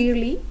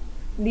 Clearly,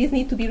 these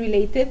need to be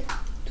related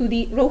to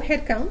the row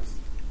head counts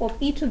of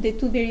each of the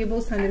two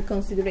variables under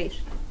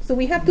consideration. So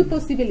we have two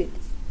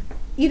possibilities.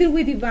 Either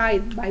we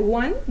divide by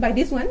one, by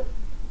this one,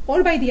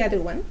 or by the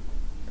other one,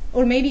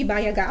 or maybe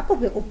by a gap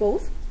of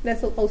both.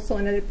 That's also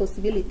another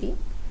possibility.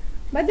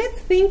 But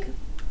let's think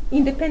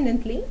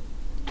independently,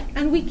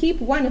 and we keep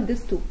one of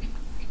these two.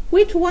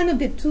 Which one of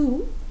the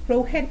two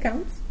row head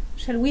counts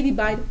shall we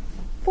divide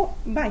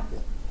by?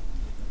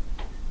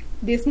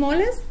 The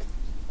smallest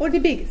or the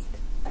biggest?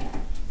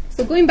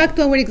 So going back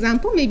to our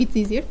example, maybe it's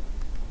easier.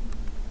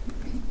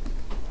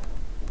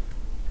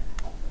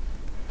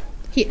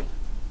 Here.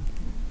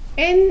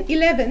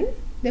 N11,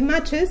 the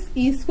matches,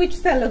 is which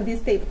cell of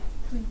this table?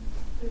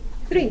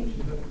 3.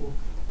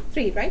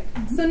 3, right?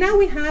 So now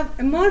we have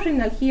a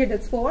marginal here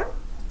that's 4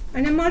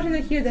 and a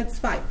marginal here that's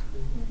 5.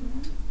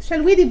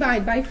 Shall we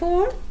divide by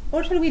 4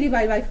 or shall we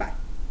divide by 5?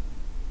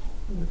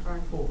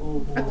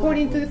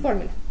 According to the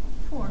formula.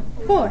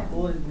 4.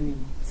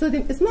 So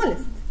the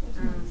smallest,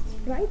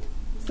 right?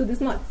 So the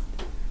smallest.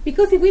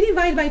 Because if we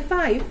divide by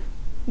 5,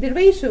 the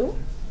ratio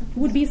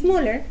would be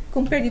smaller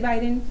compared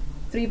dividing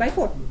 3 by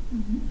 4.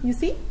 You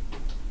see?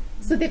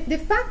 So the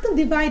fact of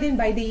dividing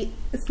by the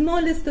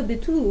smallest of the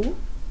two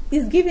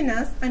is giving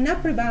us an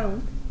upper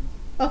bound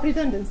of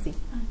redundancy.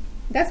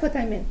 That's what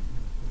I meant.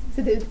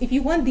 So if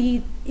you want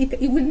it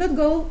will not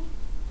go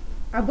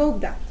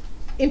above that,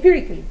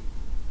 empirically,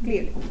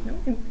 clearly.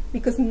 No?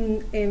 Because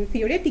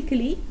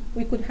theoretically,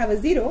 we could have a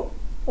 0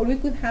 or we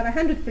could have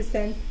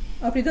 100%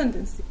 of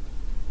redundancy.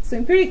 So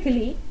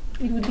empirically,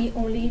 it would be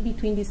only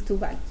between these two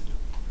values.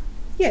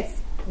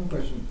 Yes? One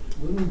question.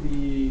 Wouldn't it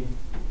be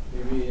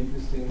maybe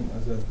interesting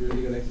as a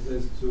theoretical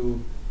exercise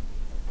to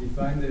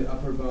define the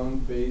upper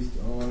bound based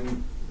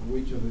on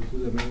which of the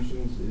two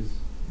dimensions is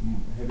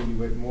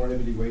more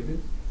heavily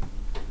weighted?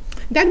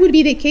 That would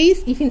be the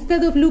case if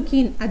instead of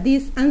looking at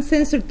this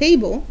uncensored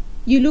table,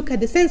 you look at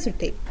the censored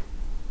table.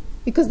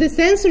 Because the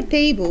censored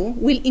table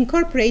will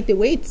incorporate the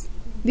weights.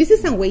 This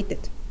is unweighted.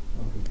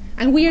 Okay.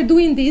 And we are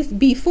doing this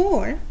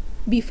before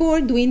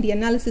doing the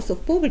analysis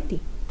of poverty.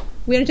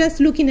 We are just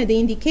looking at the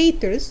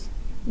indicators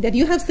that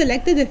you have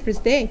selected the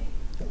first day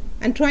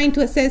and trying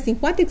to assess in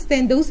what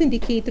extent those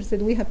indicators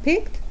that we have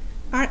picked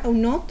are or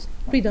not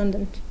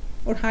redundant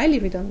or highly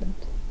redundant.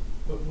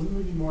 But wouldn't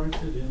we be more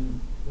interested in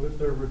what if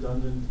they're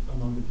redundant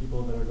among the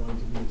people that are going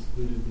to be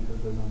excluded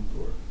because they're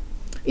non-poor?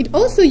 It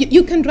also,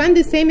 you can run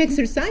the same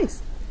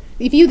exercise.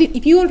 If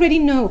you already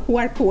know who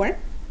are poor,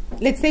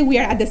 let's say we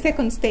are at the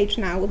second stage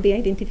now of the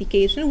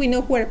identification, we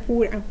know who are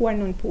poor and who are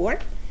non-poor.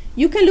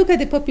 You can look at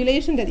the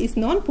population that is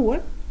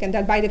non-poor, and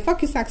that by the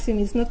focus axiom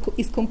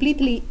is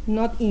completely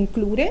not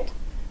included,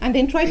 and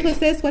then try to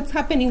assess what's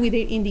happening with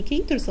their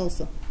indicators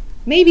also.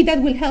 Maybe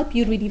that will help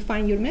you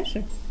redefine your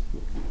measure.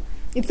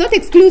 It's not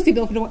exclusive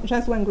of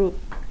just one group.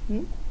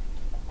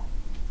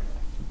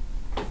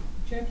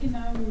 Checking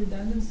our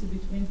redundancy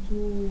between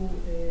two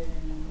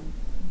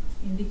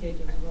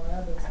indicators,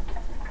 variables,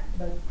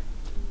 but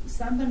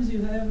sometimes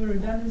you have a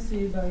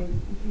redundancy by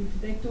if you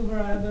take two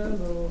variables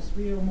or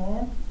 3 or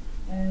more,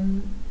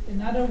 and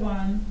another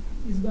one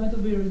is going to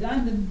be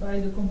redundant by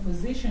the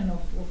composition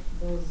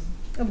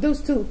of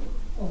those two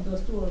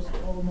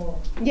or more.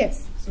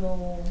 Yes.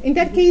 So in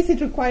that case,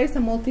 it requires a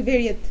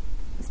multivariate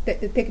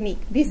technique.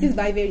 This is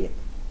bivariate.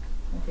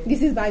 Okay.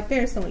 This is by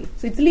pairs only.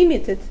 So it's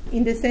limited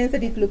in the sense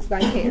that it looks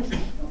by pairs.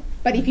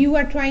 But if you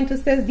are trying to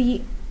assess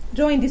the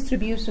joint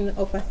distribution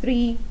of a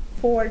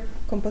 3-4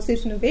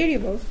 composition of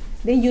variables,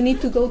 then you need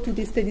to go to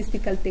the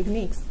statistical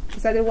techniques,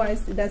 because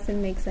otherwise it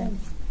doesn't make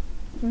sense.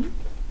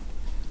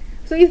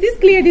 So is this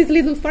clear, this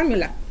little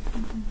formula?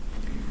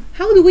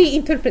 How do we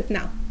interpret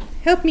now?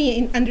 Help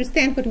me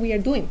understand what we are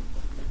doing.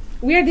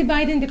 We are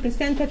dividing the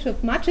percentage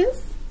of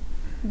matches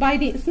by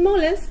the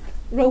smallest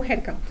row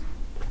head count.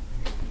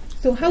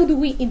 So how do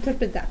we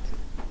interpret that?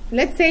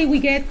 Let's say we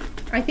get,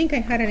 I think I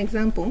had an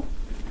example,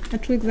 a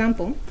true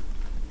example.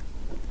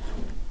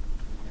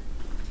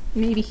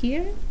 Maybe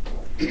here.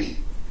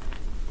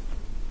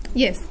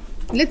 Yes,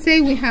 let's say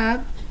we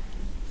have,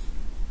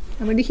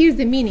 here's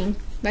the meaning,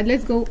 but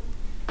let's go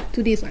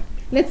to this one.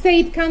 Let's say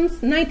it comes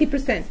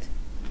 90%.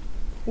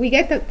 We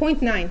get at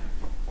 0.9.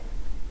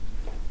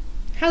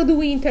 How do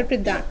we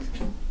interpret that?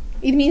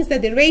 It means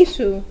that the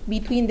ratio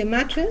between the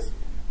matches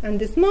and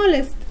the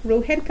smallest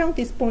row head count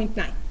is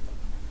 0.9.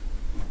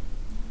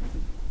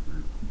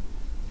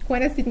 What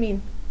does it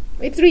mean?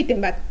 It's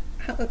written, but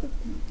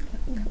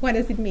what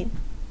does it mean?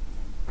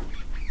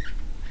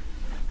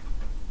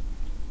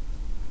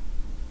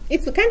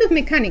 It's a kind of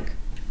mechanic,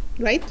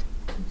 right?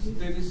 So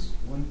there is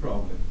one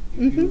problem.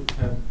 If you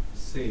have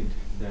said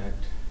that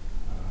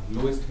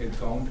lowest head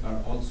count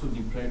are also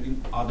deprived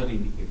in other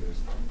indicators,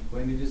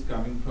 when it is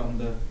coming from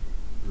the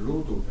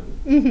row total,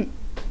 then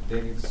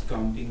it's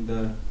counting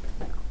the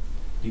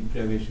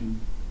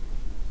deprivation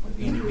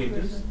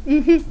indicators.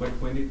 But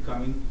when it's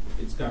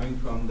coming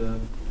from the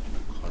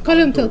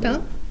column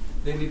total,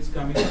 then it's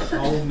coming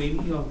how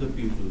many of the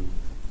people.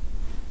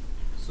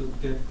 So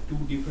they're two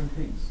different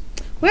things.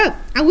 Well,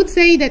 I would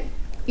say that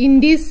in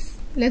this,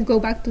 let's go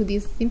back to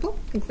this simple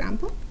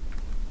example.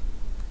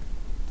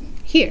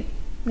 Here,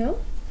 no?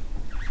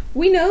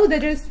 We know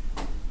that there's,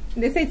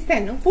 let's say it's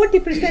 10, no?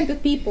 40%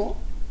 of people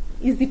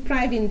is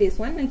deprived in this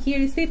one, and here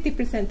is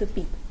 50% of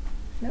people,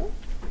 no?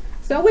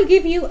 So I will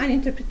give you an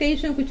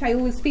interpretation which I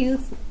always feel,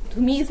 to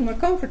me, is more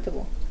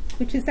comfortable,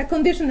 which is a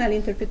conditional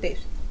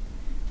interpretation.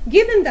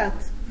 Given that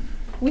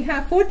we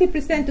have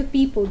 40% of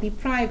people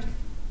deprived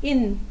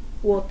in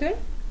water,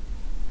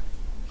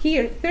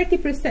 here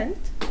 30%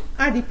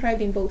 are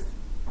deprived in both.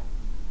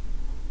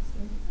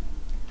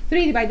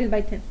 3 divided by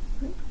 10.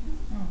 Oh, okay.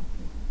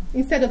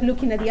 Instead of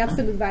looking at the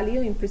absolute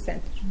value in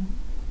percentage.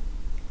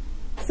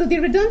 So the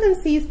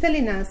redundancy is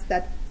telling us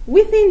that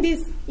within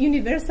this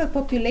universal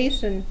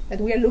population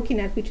that we are looking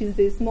at, which is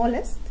the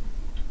smallest,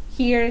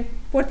 here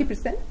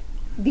 40%,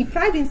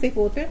 deprived in safe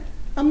water,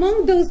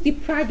 among those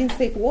deprived in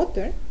safe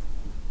water,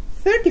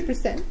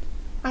 30%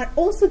 are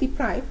also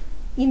deprived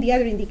in the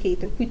other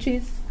indicator, which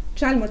is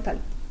child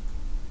mortality.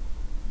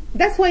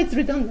 That's why it's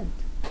redundant.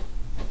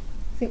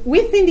 So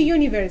within the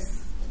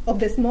universe of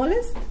the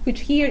smallest,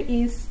 which here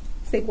is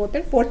safe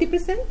water,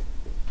 40%,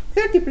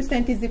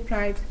 30% is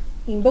deprived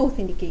in both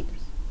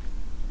indicators.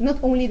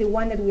 Not only the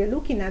one that we are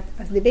looking at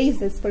as the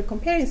basis for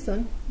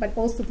comparison, but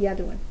also the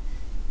other one.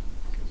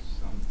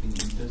 Something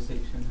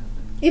intersection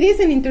happening. It is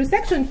an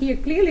intersection here.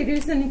 Clearly, there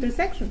is an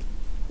intersection.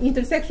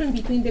 Intersection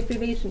between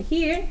deprivation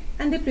here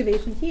and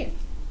deprivation here.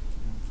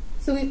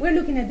 So we're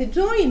looking at the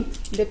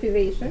joint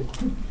deprivation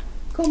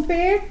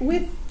compared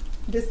with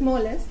the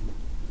smallest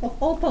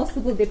of all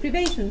possible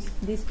deprivations,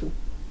 these two,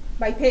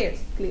 by pairs,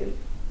 clearly.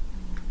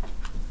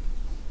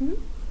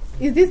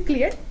 Is this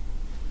clear?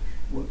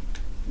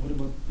 What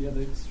about the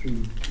other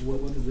extreme?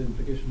 What is the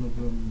implication of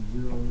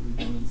zero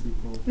redundancy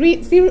for?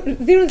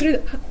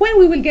 When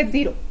we will get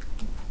zero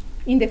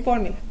in the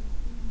formula.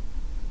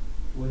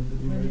 When the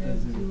numerator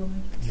is zero.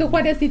 So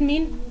what does it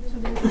mean?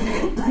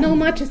 No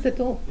matches at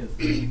all. Yes.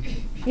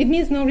 It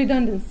means no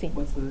redundancy.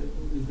 Is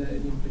there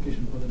any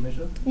implication for the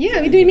measure?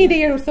 Yeah, it will mean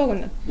they are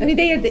orthogonal. I mean,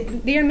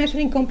 they are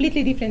measuring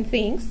completely different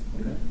things.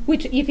 Okay.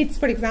 Which, if it's,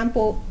 for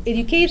example,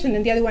 education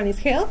and the other one is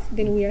health,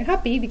 then we are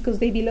happy because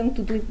they belong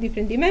to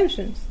different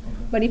dimensions. Okay.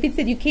 But if it's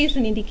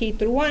education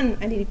indicator 1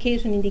 and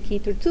education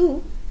indicator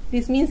 2,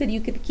 this means that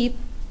you could keep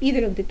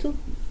either of the two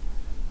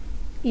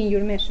in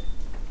your measure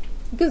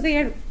because they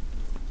are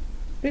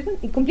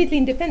completely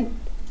independent.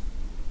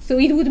 So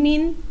it would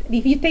mean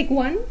if you take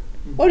one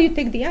or you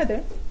take the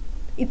other,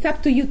 it's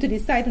up to you to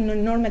decide on a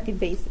normative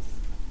basis.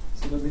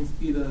 So that means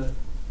either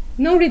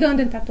no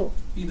redundant at all.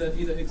 Either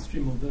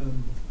extreme of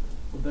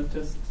that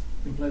test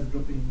implies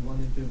dropping one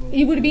in favor of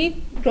it would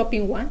be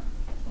dropping one.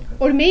 Okay.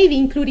 Or maybe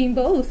including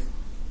both,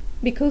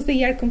 because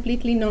they are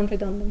completely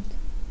non-redundant.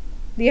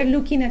 They are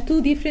looking at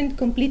two different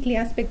completely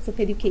aspects of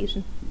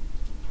education.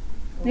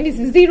 There is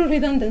zero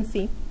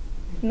redundancy,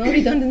 no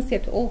redundancy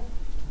at all.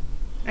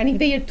 And if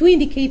they are two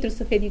indicators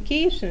of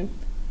education,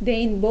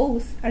 then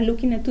both are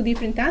looking at two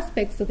different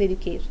aspects of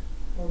education.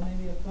 Or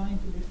maybe applying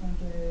to different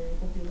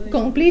populations.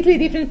 Completely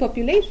different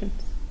populations.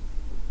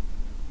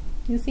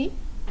 You see?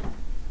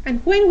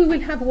 And when we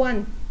will have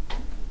one?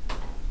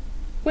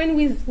 When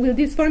will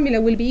this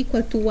formula will be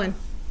equal to 1?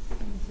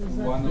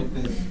 One of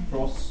these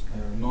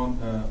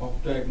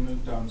off-diagonal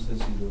terms is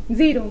 0.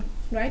 0,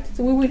 right?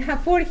 So we will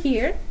have 4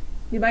 here,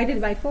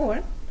 divided by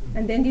 4,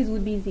 and then this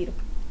would be 0.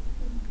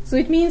 So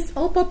it means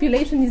all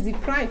population is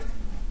deprived.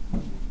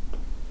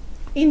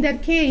 In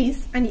that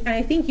case, and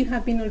I think you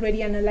have been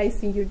already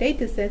analyzing your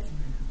data sets,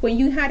 when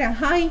you had a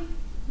high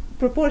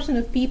proportion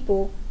of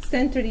people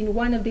centered in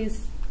one of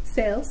these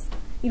cells,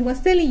 it was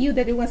telling you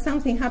that there was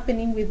something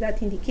happening with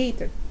that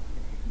indicator.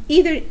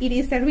 Either it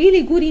is a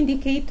really good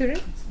indicator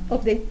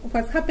of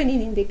what's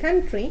happening in the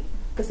country,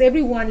 because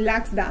everyone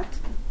lacks that,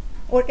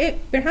 or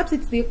perhaps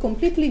it's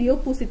completely the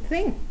opposite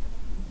thing.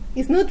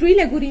 It's not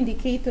really a good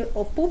indicator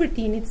of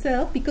poverty in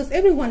itself, because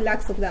everyone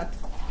lacks of that.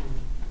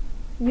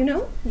 You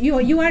know,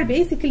 you are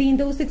basically in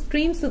those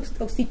extremes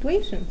of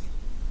situations.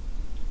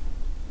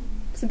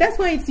 So that's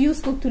why it's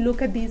useful to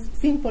look at this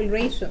simple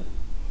ratio.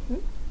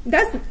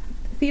 That's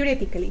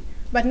theoretically.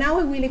 But now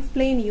I will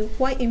explain you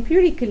why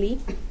empirically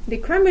the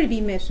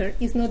Kramer-V measure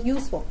is not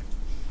useful.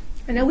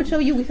 And I will show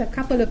you with a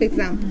couple of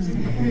examples.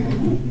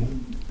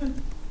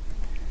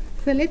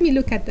 So let me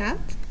look at that.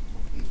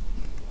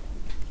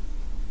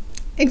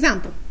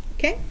 Example,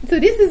 okay? So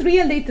this is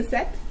real data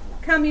set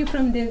coming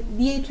from the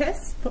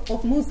VHS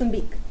of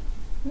Mozambique.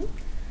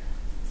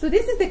 So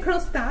this is the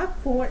crosstab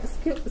for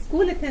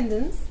school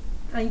attendance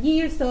and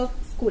years of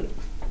schooling.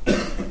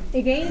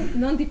 Again,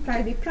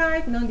 non-deprived,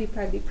 deprived,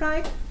 non-deprived,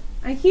 deprived.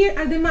 And here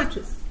are the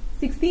matches,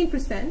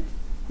 16%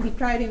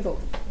 deprived in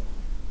both.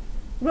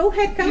 Row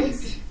head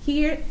counts,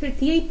 here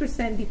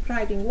 38%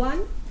 deprived in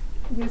 1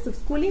 years of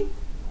schooling,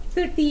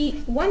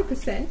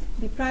 31%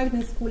 deprived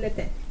in school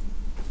attendance.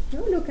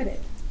 Now look at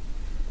it.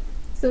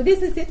 So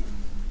this is it.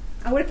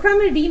 Our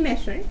Kramer-V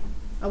measure,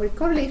 our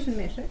correlation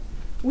measure,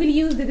 will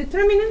use the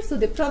determinant, so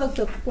the product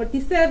of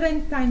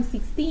 47 times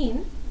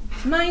 16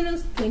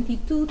 minus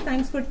 22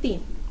 times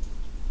 14,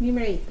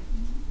 numerator,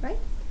 right?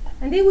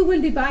 And then we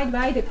will divide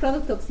by the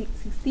product of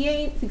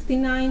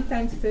 69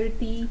 times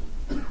 30,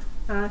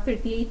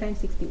 38 times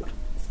 61,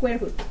 square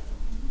root.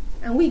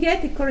 And we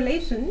get a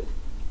correlation,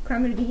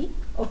 Kramer-V,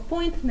 of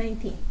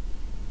 0.19.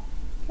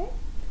 Okay?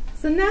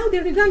 So now the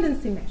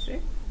redundancy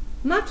measure.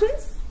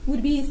 Matches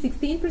would be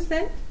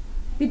 16%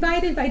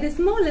 divided by the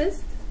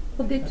smallest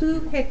of the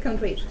two head count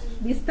ratios,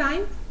 this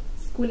time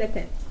school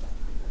attendance.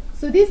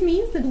 So this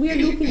means that we are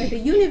looking at the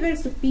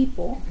universe of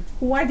people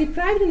who are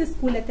deprived in the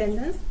school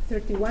attendance,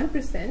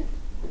 31%,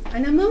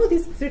 and among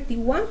these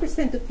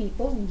 31% of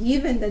people,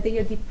 given that they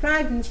are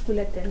deprived in school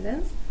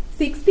attendance,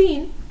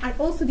 16 are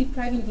also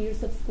deprived in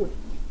years of school.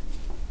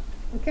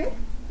 Okay?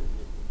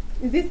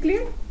 Is this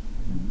clear?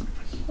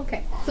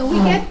 Okay, so we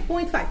get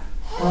 0.5.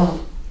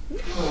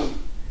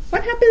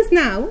 What happens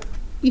now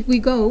if we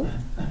go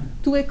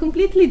to a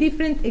completely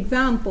different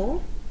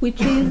example, which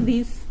is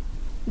this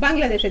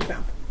Bangladesh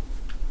example?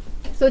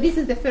 So this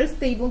is the first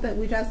table that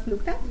we just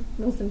looked at,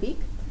 Mozambique,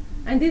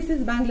 and this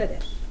is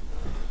Bangladesh.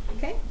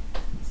 Okay?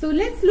 So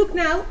let's look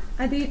now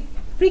at the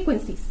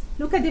frequencies.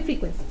 Look at the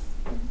frequencies.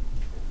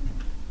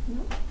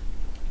 No?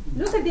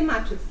 Look at the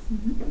matches.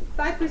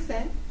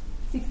 5%,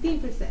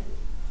 16%.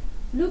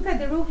 Look at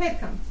the row head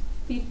counts.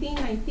 15,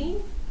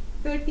 19,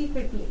 30,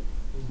 38.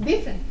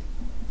 Different.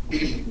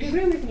 You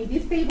agree with me?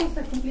 These tables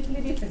are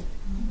completely different.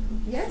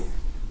 Yes?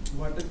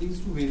 What are these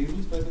two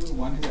variables, by the way?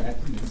 One is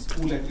attendance,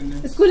 school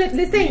attendance.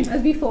 The same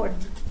as before.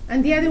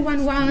 And the other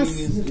one was...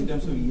 Schooling is in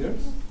terms of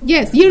years?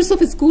 Yes, years of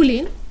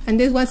schooling, and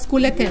this was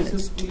school attendance.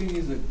 Years of schooling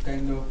is a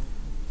kind of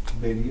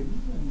variable,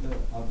 and the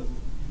other...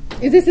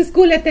 Is this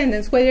school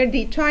attendance, whether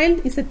the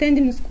child is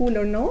attending school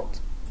or not?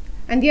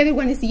 And the other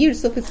one is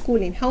years of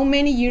schooling, how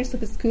many years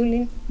of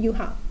schooling you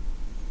have.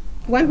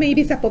 One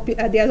maybe is at the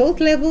adult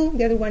level,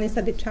 the other one is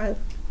at the child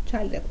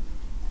level.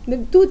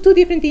 The two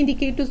different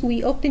indicators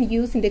we often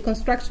use in the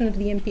construction of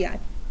the MPI.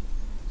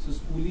 So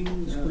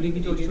schooling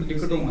is also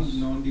dichotomous.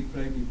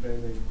 Non-deprived,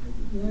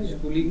 deprived.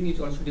 Schooling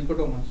is also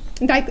dichotomous.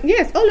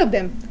 Yes, all of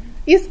them.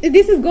 This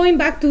is going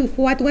back to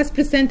what was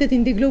presented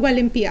in the global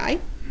MPI.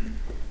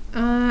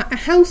 A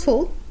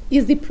household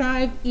is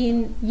deprived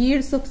in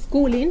years of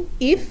schooling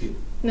if,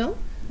 no?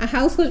 A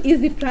household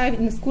is deprived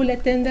in school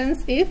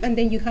attendance if, and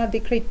then you have the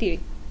criteria.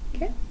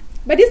 Okay?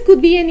 But this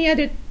could be any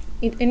other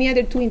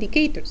two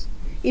indicators.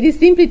 It is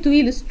simply to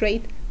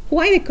illustrate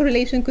why the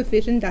correlation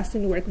coefficient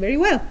doesn't work very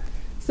well.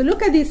 So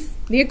look at this.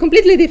 They are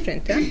completely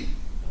different. Huh?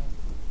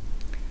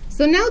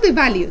 So now the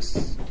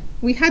values.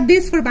 We had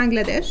this for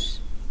Bangladesh,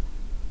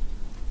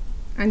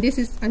 and this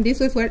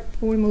was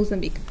for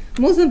Mozambique.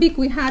 Mozambique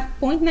we had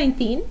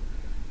 0.19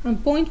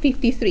 and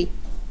 0.53.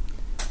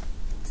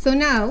 So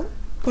now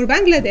for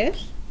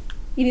Bangladesh,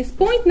 it is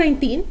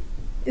 0.19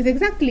 is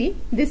exactly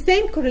the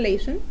same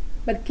correlation,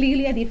 but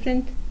clearly a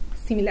different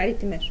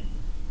similarity measure.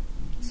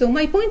 So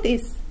my point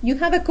is, you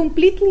have a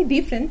completely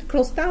different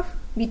crosstalk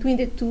between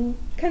the two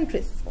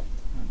countries.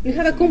 You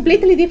have a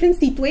completely different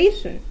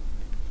situation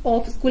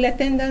of school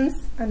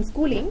attendance and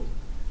schooling,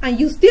 and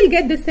you still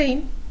get the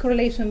same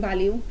correlation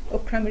value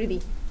of Kramer V,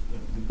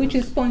 which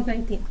is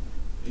 0.19.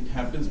 It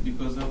happens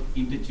because of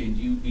interchange.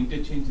 You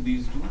interchange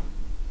these two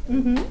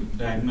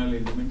diagonal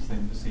elements,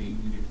 then the same.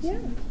 Yeah,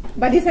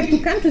 but these are two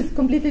countries,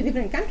 completely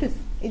different countries.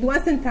 It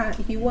wasn't,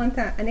 if you want,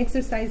 an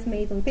exercise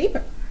made on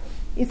paper.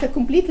 It's a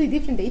completely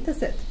different data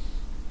set.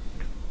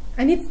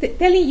 And it's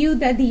telling you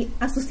that the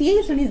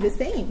association is the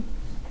same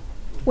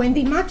when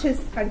the matches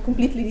are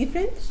completely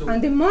different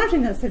and the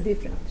marginals are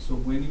different. So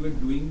when you are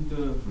doing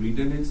the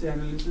redundancy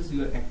analysis,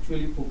 you are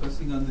actually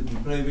focusing on the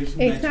deprivation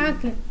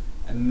matching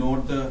and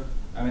not the,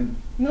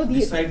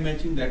 this side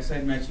matching, that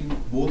side matching,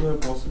 both are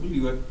possible,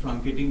 you are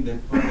truncating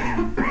that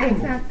part.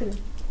 Exactly.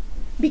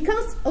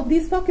 Because of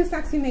this focus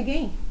axiom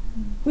again,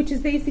 which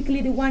is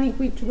basically the one in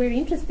which we're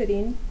interested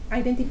in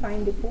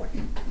identifying the port.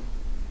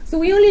 So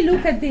we only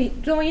look at the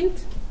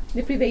joint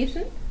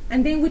deprivation,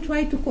 and then we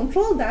try to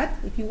control that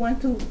if you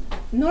want to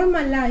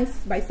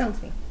normalize by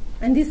something.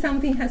 And this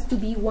something has to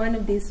be one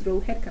of these row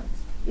head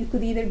counts. It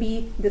could either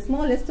be the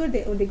smallest or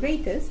the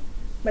greatest,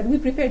 but we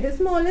prefer the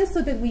smallest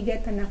so that we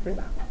get an upper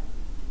bound.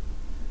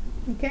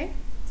 Okay?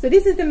 So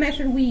this is the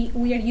measure we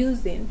are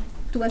using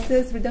to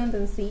assess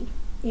redundancy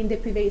in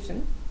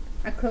deprivation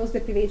across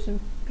deprivation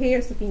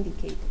pairs of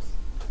indicators.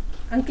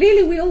 And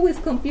clearly we always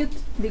compute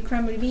the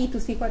Kramer V to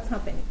see what's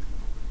happening.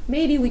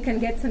 Maybe we can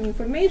get some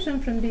information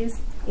from this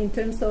in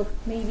terms of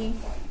maybe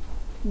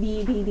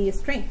the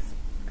strength.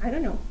 I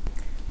don't know.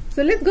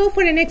 So let's go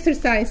for an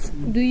exercise.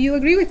 Do you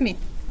agree with me?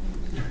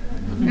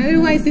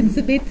 Otherwise it's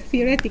a bit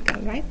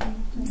theoretical, right?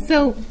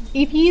 So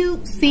if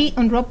you see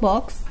on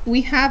Dropbox,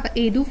 we have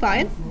a do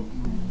file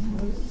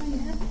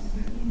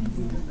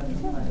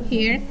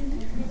here,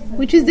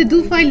 which is the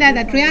do file that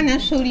Adriana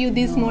showed you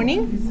this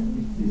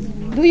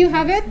morning. Do you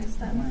have it?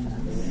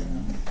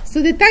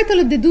 So the title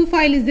of the do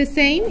file is the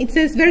same. It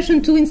says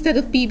version 2 instead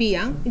of PB.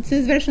 Huh? It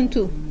says version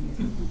 2.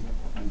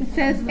 It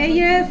says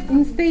AF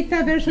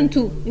Instata version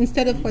 2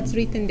 instead of what's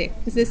written there.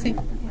 It's the same.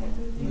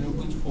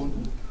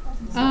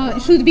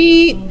 It should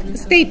be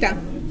Stata.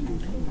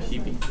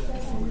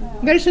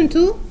 Version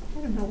 2?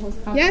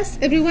 Yes,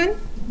 everyone?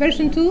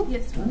 Version 2?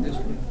 Yes.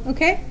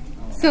 Okay.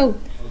 So,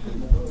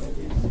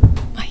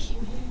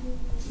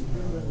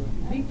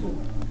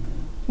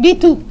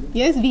 V2.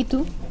 Yes,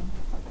 V2.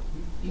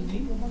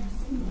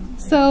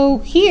 So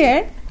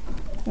here,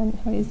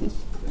 what is this?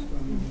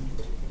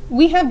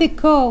 We have the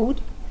code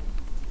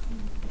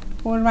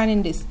for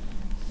running this.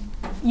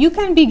 You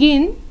can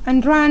begin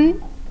and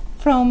run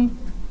from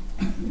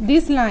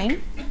this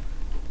line,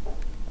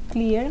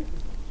 clear.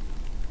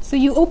 So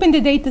you open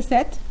the data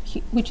set,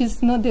 which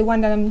is not the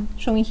one that I'm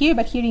showing here,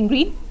 but here in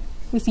green,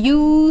 with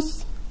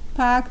use,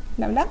 pack,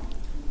 blah, blah.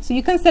 So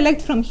you can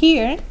select from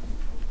here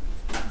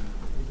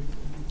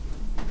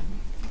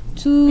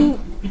to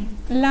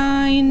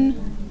line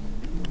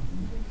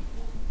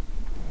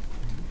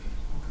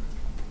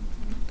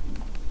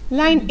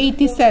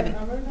 87.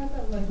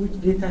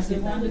 Which data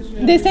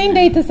set? The same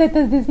data set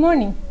as this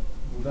morning,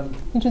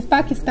 which was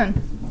Pakistan.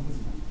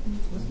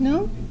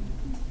 No?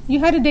 You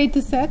had a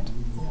data set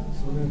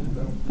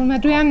from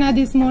Adriana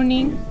this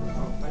morning.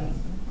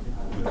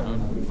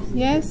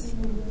 Yes?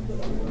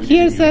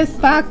 Here says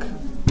Pak,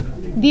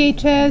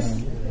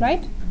 DHS,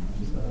 right?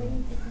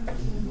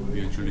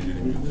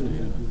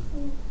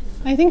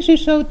 I think she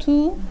showed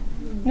 2.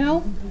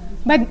 No?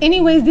 But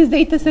anyways, this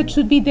data set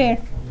should be there.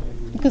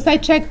 Because I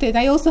checked it.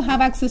 I also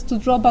have access to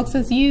Dropbox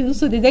as you,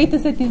 so the data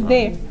set is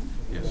there.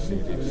 Yes,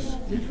 it is.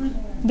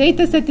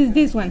 Data set is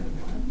this one.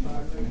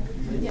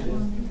 Yeah.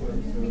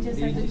 We just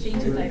have to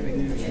change the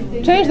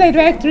directory. Change the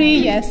directory,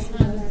 yes.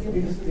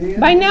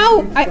 By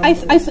now,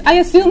 I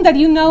assume that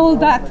you know all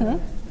that. Huh?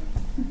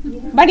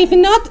 But if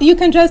not, you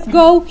can just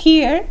go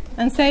here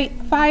and say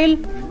File,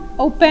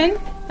 Open,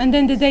 and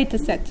then the data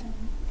set.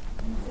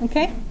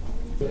 Okay?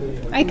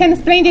 I can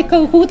explain the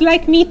code. Who would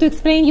like me to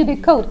explain you the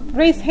code?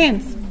 Raise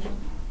hands.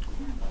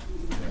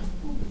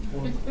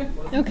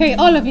 Okay,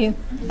 all of you.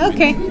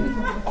 Okay.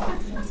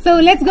 So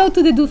let's go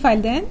to the do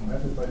file then.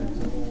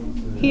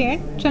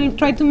 Here,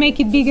 try to make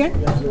it bigger.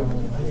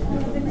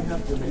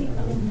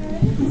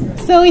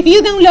 So if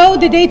you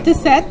download the data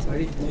set,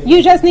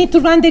 you just need to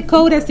run the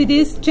code as it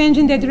is,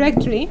 changing the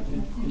directory.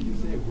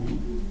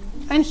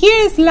 And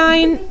here is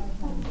line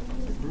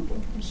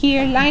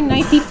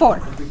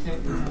 94.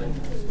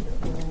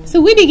 So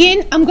we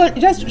begin. I'm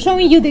just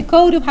showing you the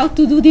code of how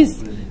to do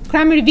this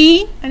Kramer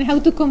V and how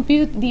to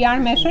compute the R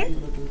measure.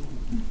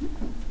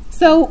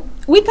 So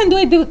we can do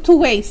it 2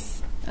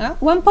 ways.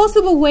 One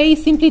possible way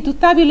is simply to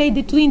tabulate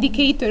the 2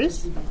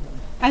 indicators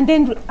and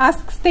then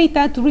ask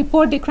Stata to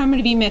report the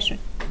Kramer V measure.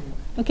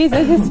 Okay,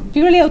 so this is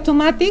purely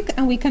automatic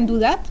and we can do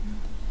that.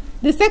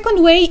 The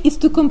second way is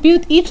to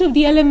compute each of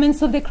the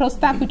elements of the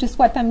crosstab, which is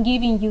what I'm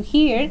giving you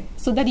here,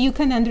 so that you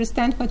can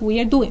understand what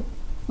we are doing.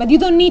 But you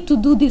don't need to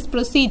do this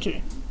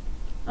procedure.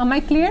 Am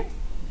I clear?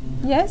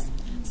 Yes?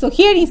 So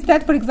here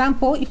instead, for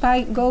example, if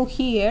I go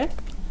here,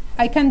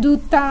 I can do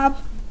tab,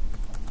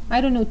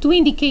 I don't know, 2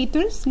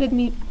 indicators. Let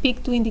me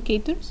pick 2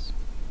 indicators,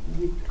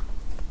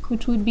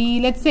 which would be,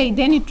 let's say,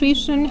 the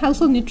nutrition,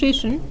 household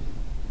nutrition,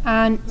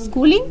 and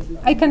schooling.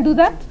 I can do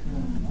that.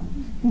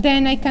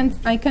 Then I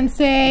can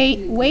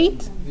say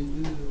weight,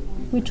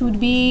 which would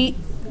be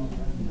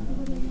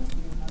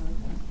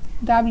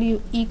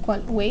W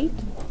equal weight.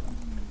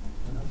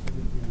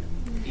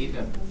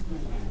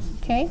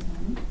 Okay,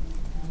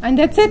 and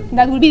that's it.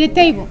 That would be the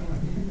table.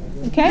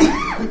 Okay,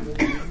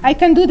 I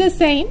can do the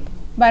same,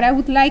 but I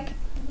would like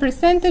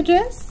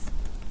percentages,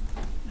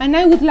 and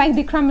I would like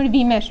the Kramer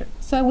V measure.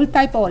 So I will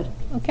type all.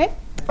 Okay.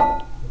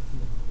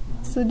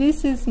 So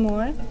this is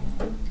more.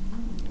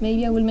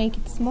 Maybe I will make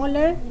it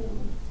smaller.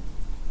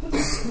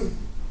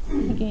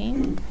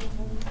 Again.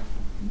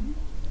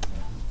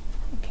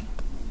 Okay.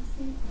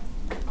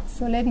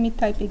 So let me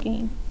type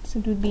again. So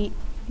it would be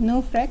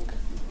no frec,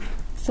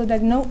 so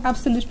that no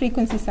absolute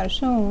frequencies are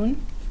shown.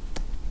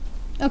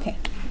 Okay.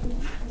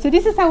 So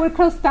this is our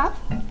crosstab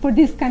for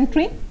this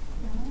country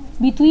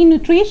between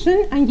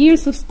nutrition and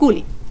years of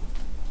schooling.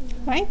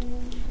 Right?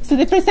 So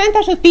the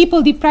percentage of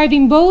people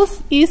depriving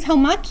both is how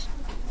much?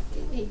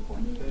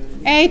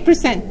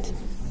 8%.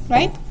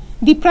 Right?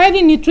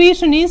 Depriving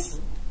nutrition is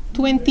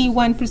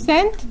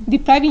 21%.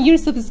 Depriving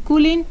years of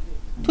schooling,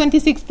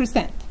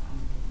 26%.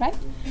 Right?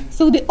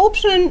 So the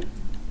option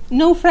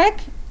no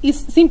frac is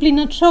simply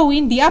not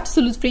showing the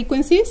absolute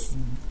frequencies.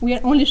 We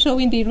are only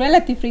showing the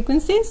relative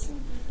frequencies.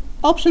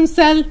 Option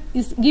cell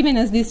is giving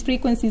us these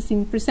frequencies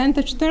in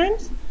percentage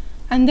terms.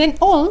 And then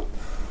all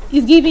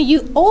is giving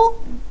you all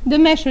the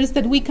measures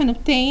that we can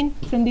obtain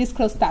from this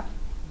crosstab.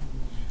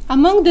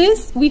 Among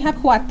this, we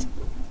have what?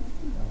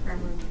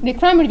 The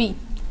Kramer V,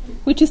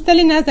 which is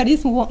telling us that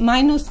it's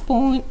minus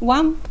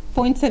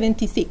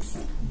 1.76.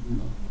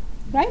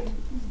 Right?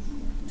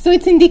 So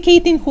it's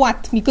indicating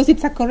what? Because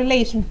it's a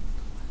correlation.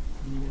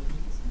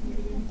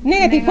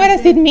 Negative, what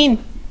does it mean?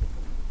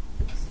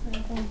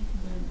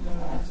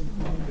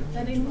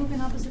 That they move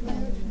in opposite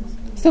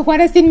directions. So what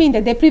does it mean?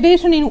 That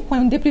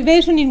when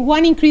deprivation in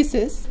one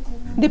increases,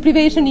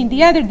 deprivation in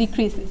the other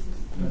decreases.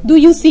 Do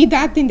you see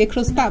that in the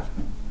crosstab?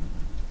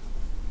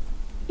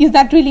 Is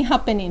that really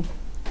happening?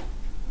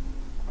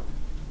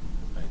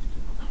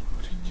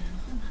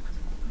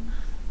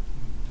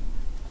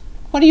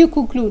 What do you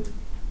conclude?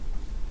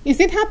 Is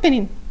it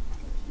happening?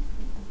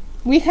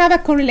 We have a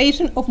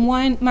correlation of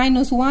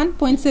minus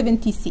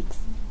 1.76.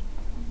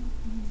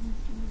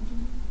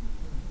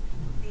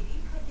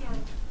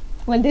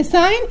 Well, the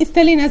sign is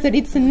telling us that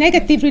it's a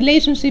negative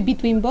relationship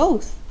between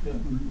both.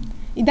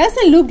 It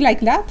doesn't look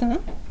like that, huh?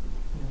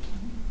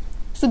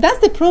 So that's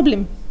the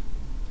problem.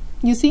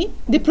 You see?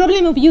 The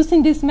problem of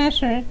using this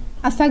measure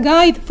as a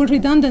guide for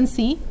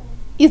redundancy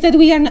is that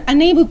we are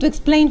unable to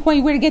explain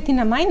why we're getting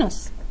a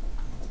minus.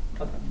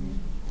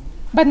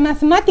 But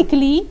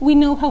mathematically, we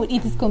know how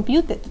it is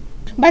computed.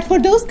 But for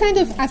those kind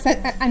of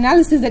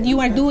analysis that you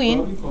are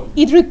doing,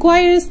 it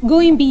requires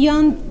going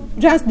beyond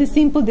just the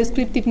simple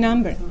descriptive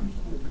number.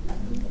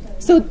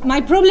 So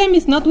my problem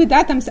is not with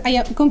that.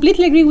 I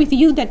completely agree with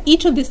you that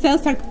each of the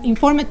cells are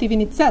informative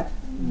in itself.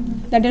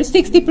 That there's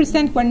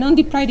 60% who are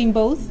non-deprived in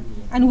both,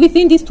 and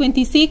within these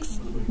 26,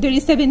 there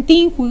is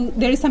 17 who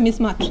there is a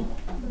mismatch.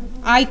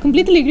 I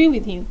completely agree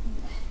with you.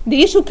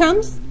 The issue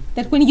comes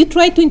that when you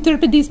try to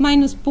interpret this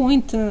minus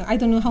point, I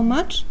don't know how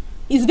much,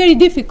 it's very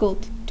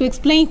difficult to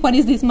explain what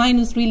does this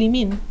minus really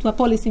mean to a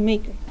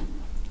policymaker.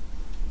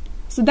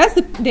 So that's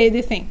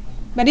the thing.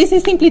 But this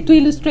is simply to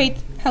illustrate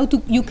how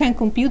you can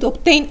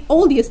obtain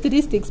all the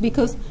statistics,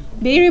 because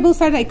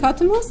variables are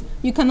dichotomous.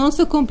 You can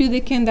also compute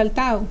the Kendall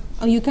tau,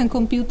 or you can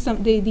compute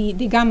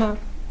the gamma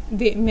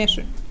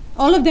measure.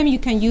 All of them you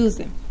can use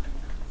them.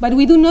 But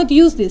we do not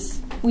use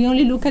this. We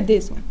only look at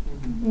this one.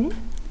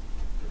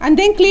 And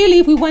then clearly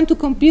if we want to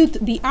compute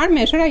the R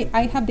measure,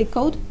 I have the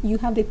code, you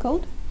have the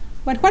code.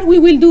 But what we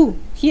will do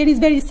here is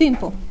very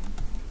simple.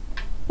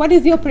 What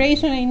is the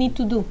operation I need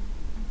to do?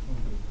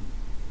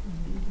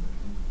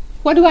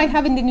 What do I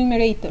have in the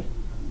numerator?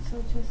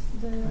 So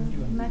just the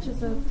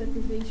matches of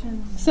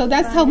deprivations. So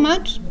that's how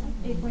much?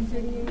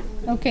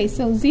 8.38. Okay,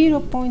 so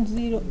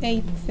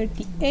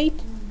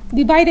 0.0838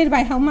 divided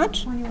by how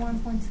much?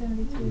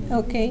 21.73.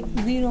 Okay,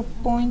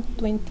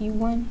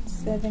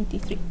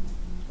 0.2173.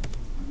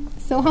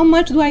 So how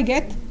much do I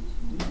get?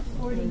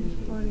 40.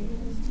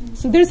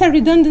 So there's a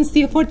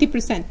redundancy of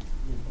 40%.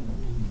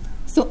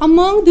 So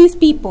among these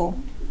people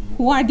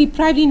who are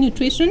deprived in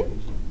nutrition,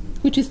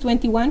 which is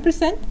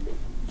 21%,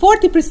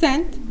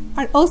 40%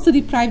 are also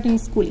deprived in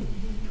schooling.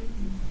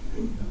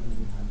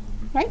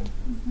 Right?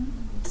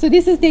 So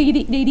this is the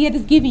idea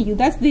that's giving you.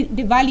 That's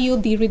the value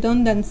of the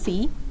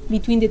redundancy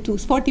between the two,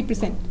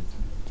 40%.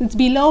 So it's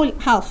below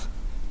half,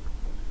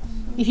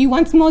 if you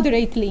want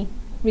moderately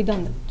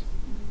redundant.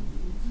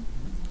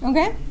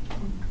 Okay?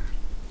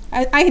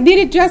 I did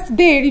it just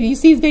there. You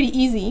see, it's very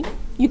easy.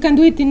 You can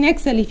do it in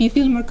Excel if you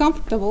feel more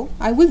comfortable.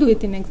 I will do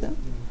it in Excel.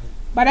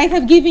 But I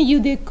have given you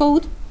the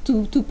code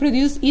to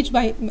produce each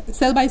by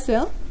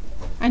cell,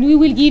 and we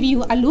will give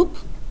you a loop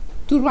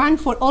to run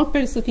for all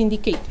pairs of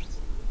indicators.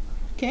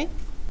 Okay?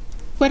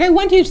 What I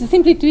want you is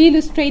simply to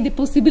illustrate the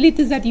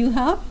possibilities that you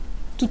have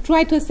to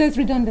try to assess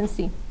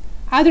redundancy.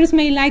 Others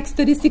may like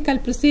statistical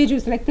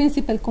procedures like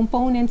principal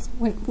components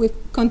with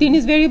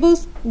continuous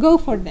variables. Go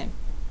for them.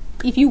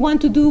 If you want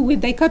to do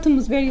with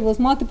dichotomous variables,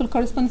 multiple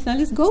correspondence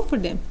analysis, go for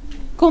them.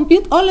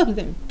 Compute all of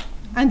them,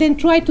 and then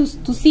try to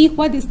see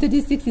what the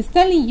statistics is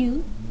telling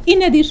you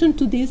in addition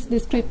to these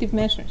descriptive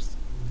measures.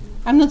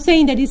 I'm not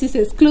saying that this is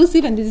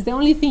exclusive and this is the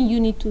only thing you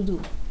need to do.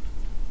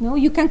 No,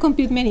 you can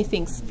compute many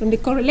things, from the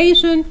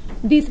correlation,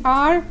 these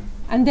R,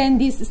 and then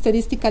these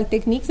statistical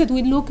techniques that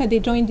we look at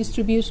the joint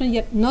distribution,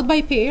 yet not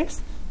by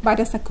pairs, but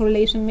as a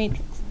correlation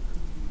matrix.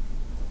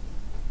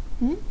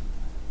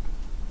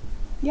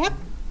 Yeah?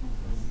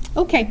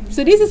 Okay,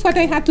 so this is what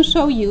I had to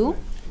show you.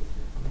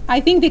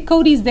 I think the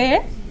code is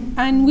there,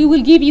 and we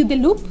will give you the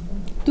loop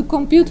to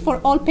compute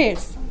for all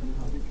pairs.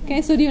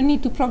 Okay, so you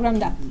need to program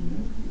that.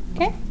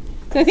 Okay,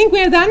 so I think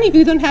we are done if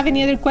you don't have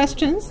any other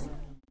questions.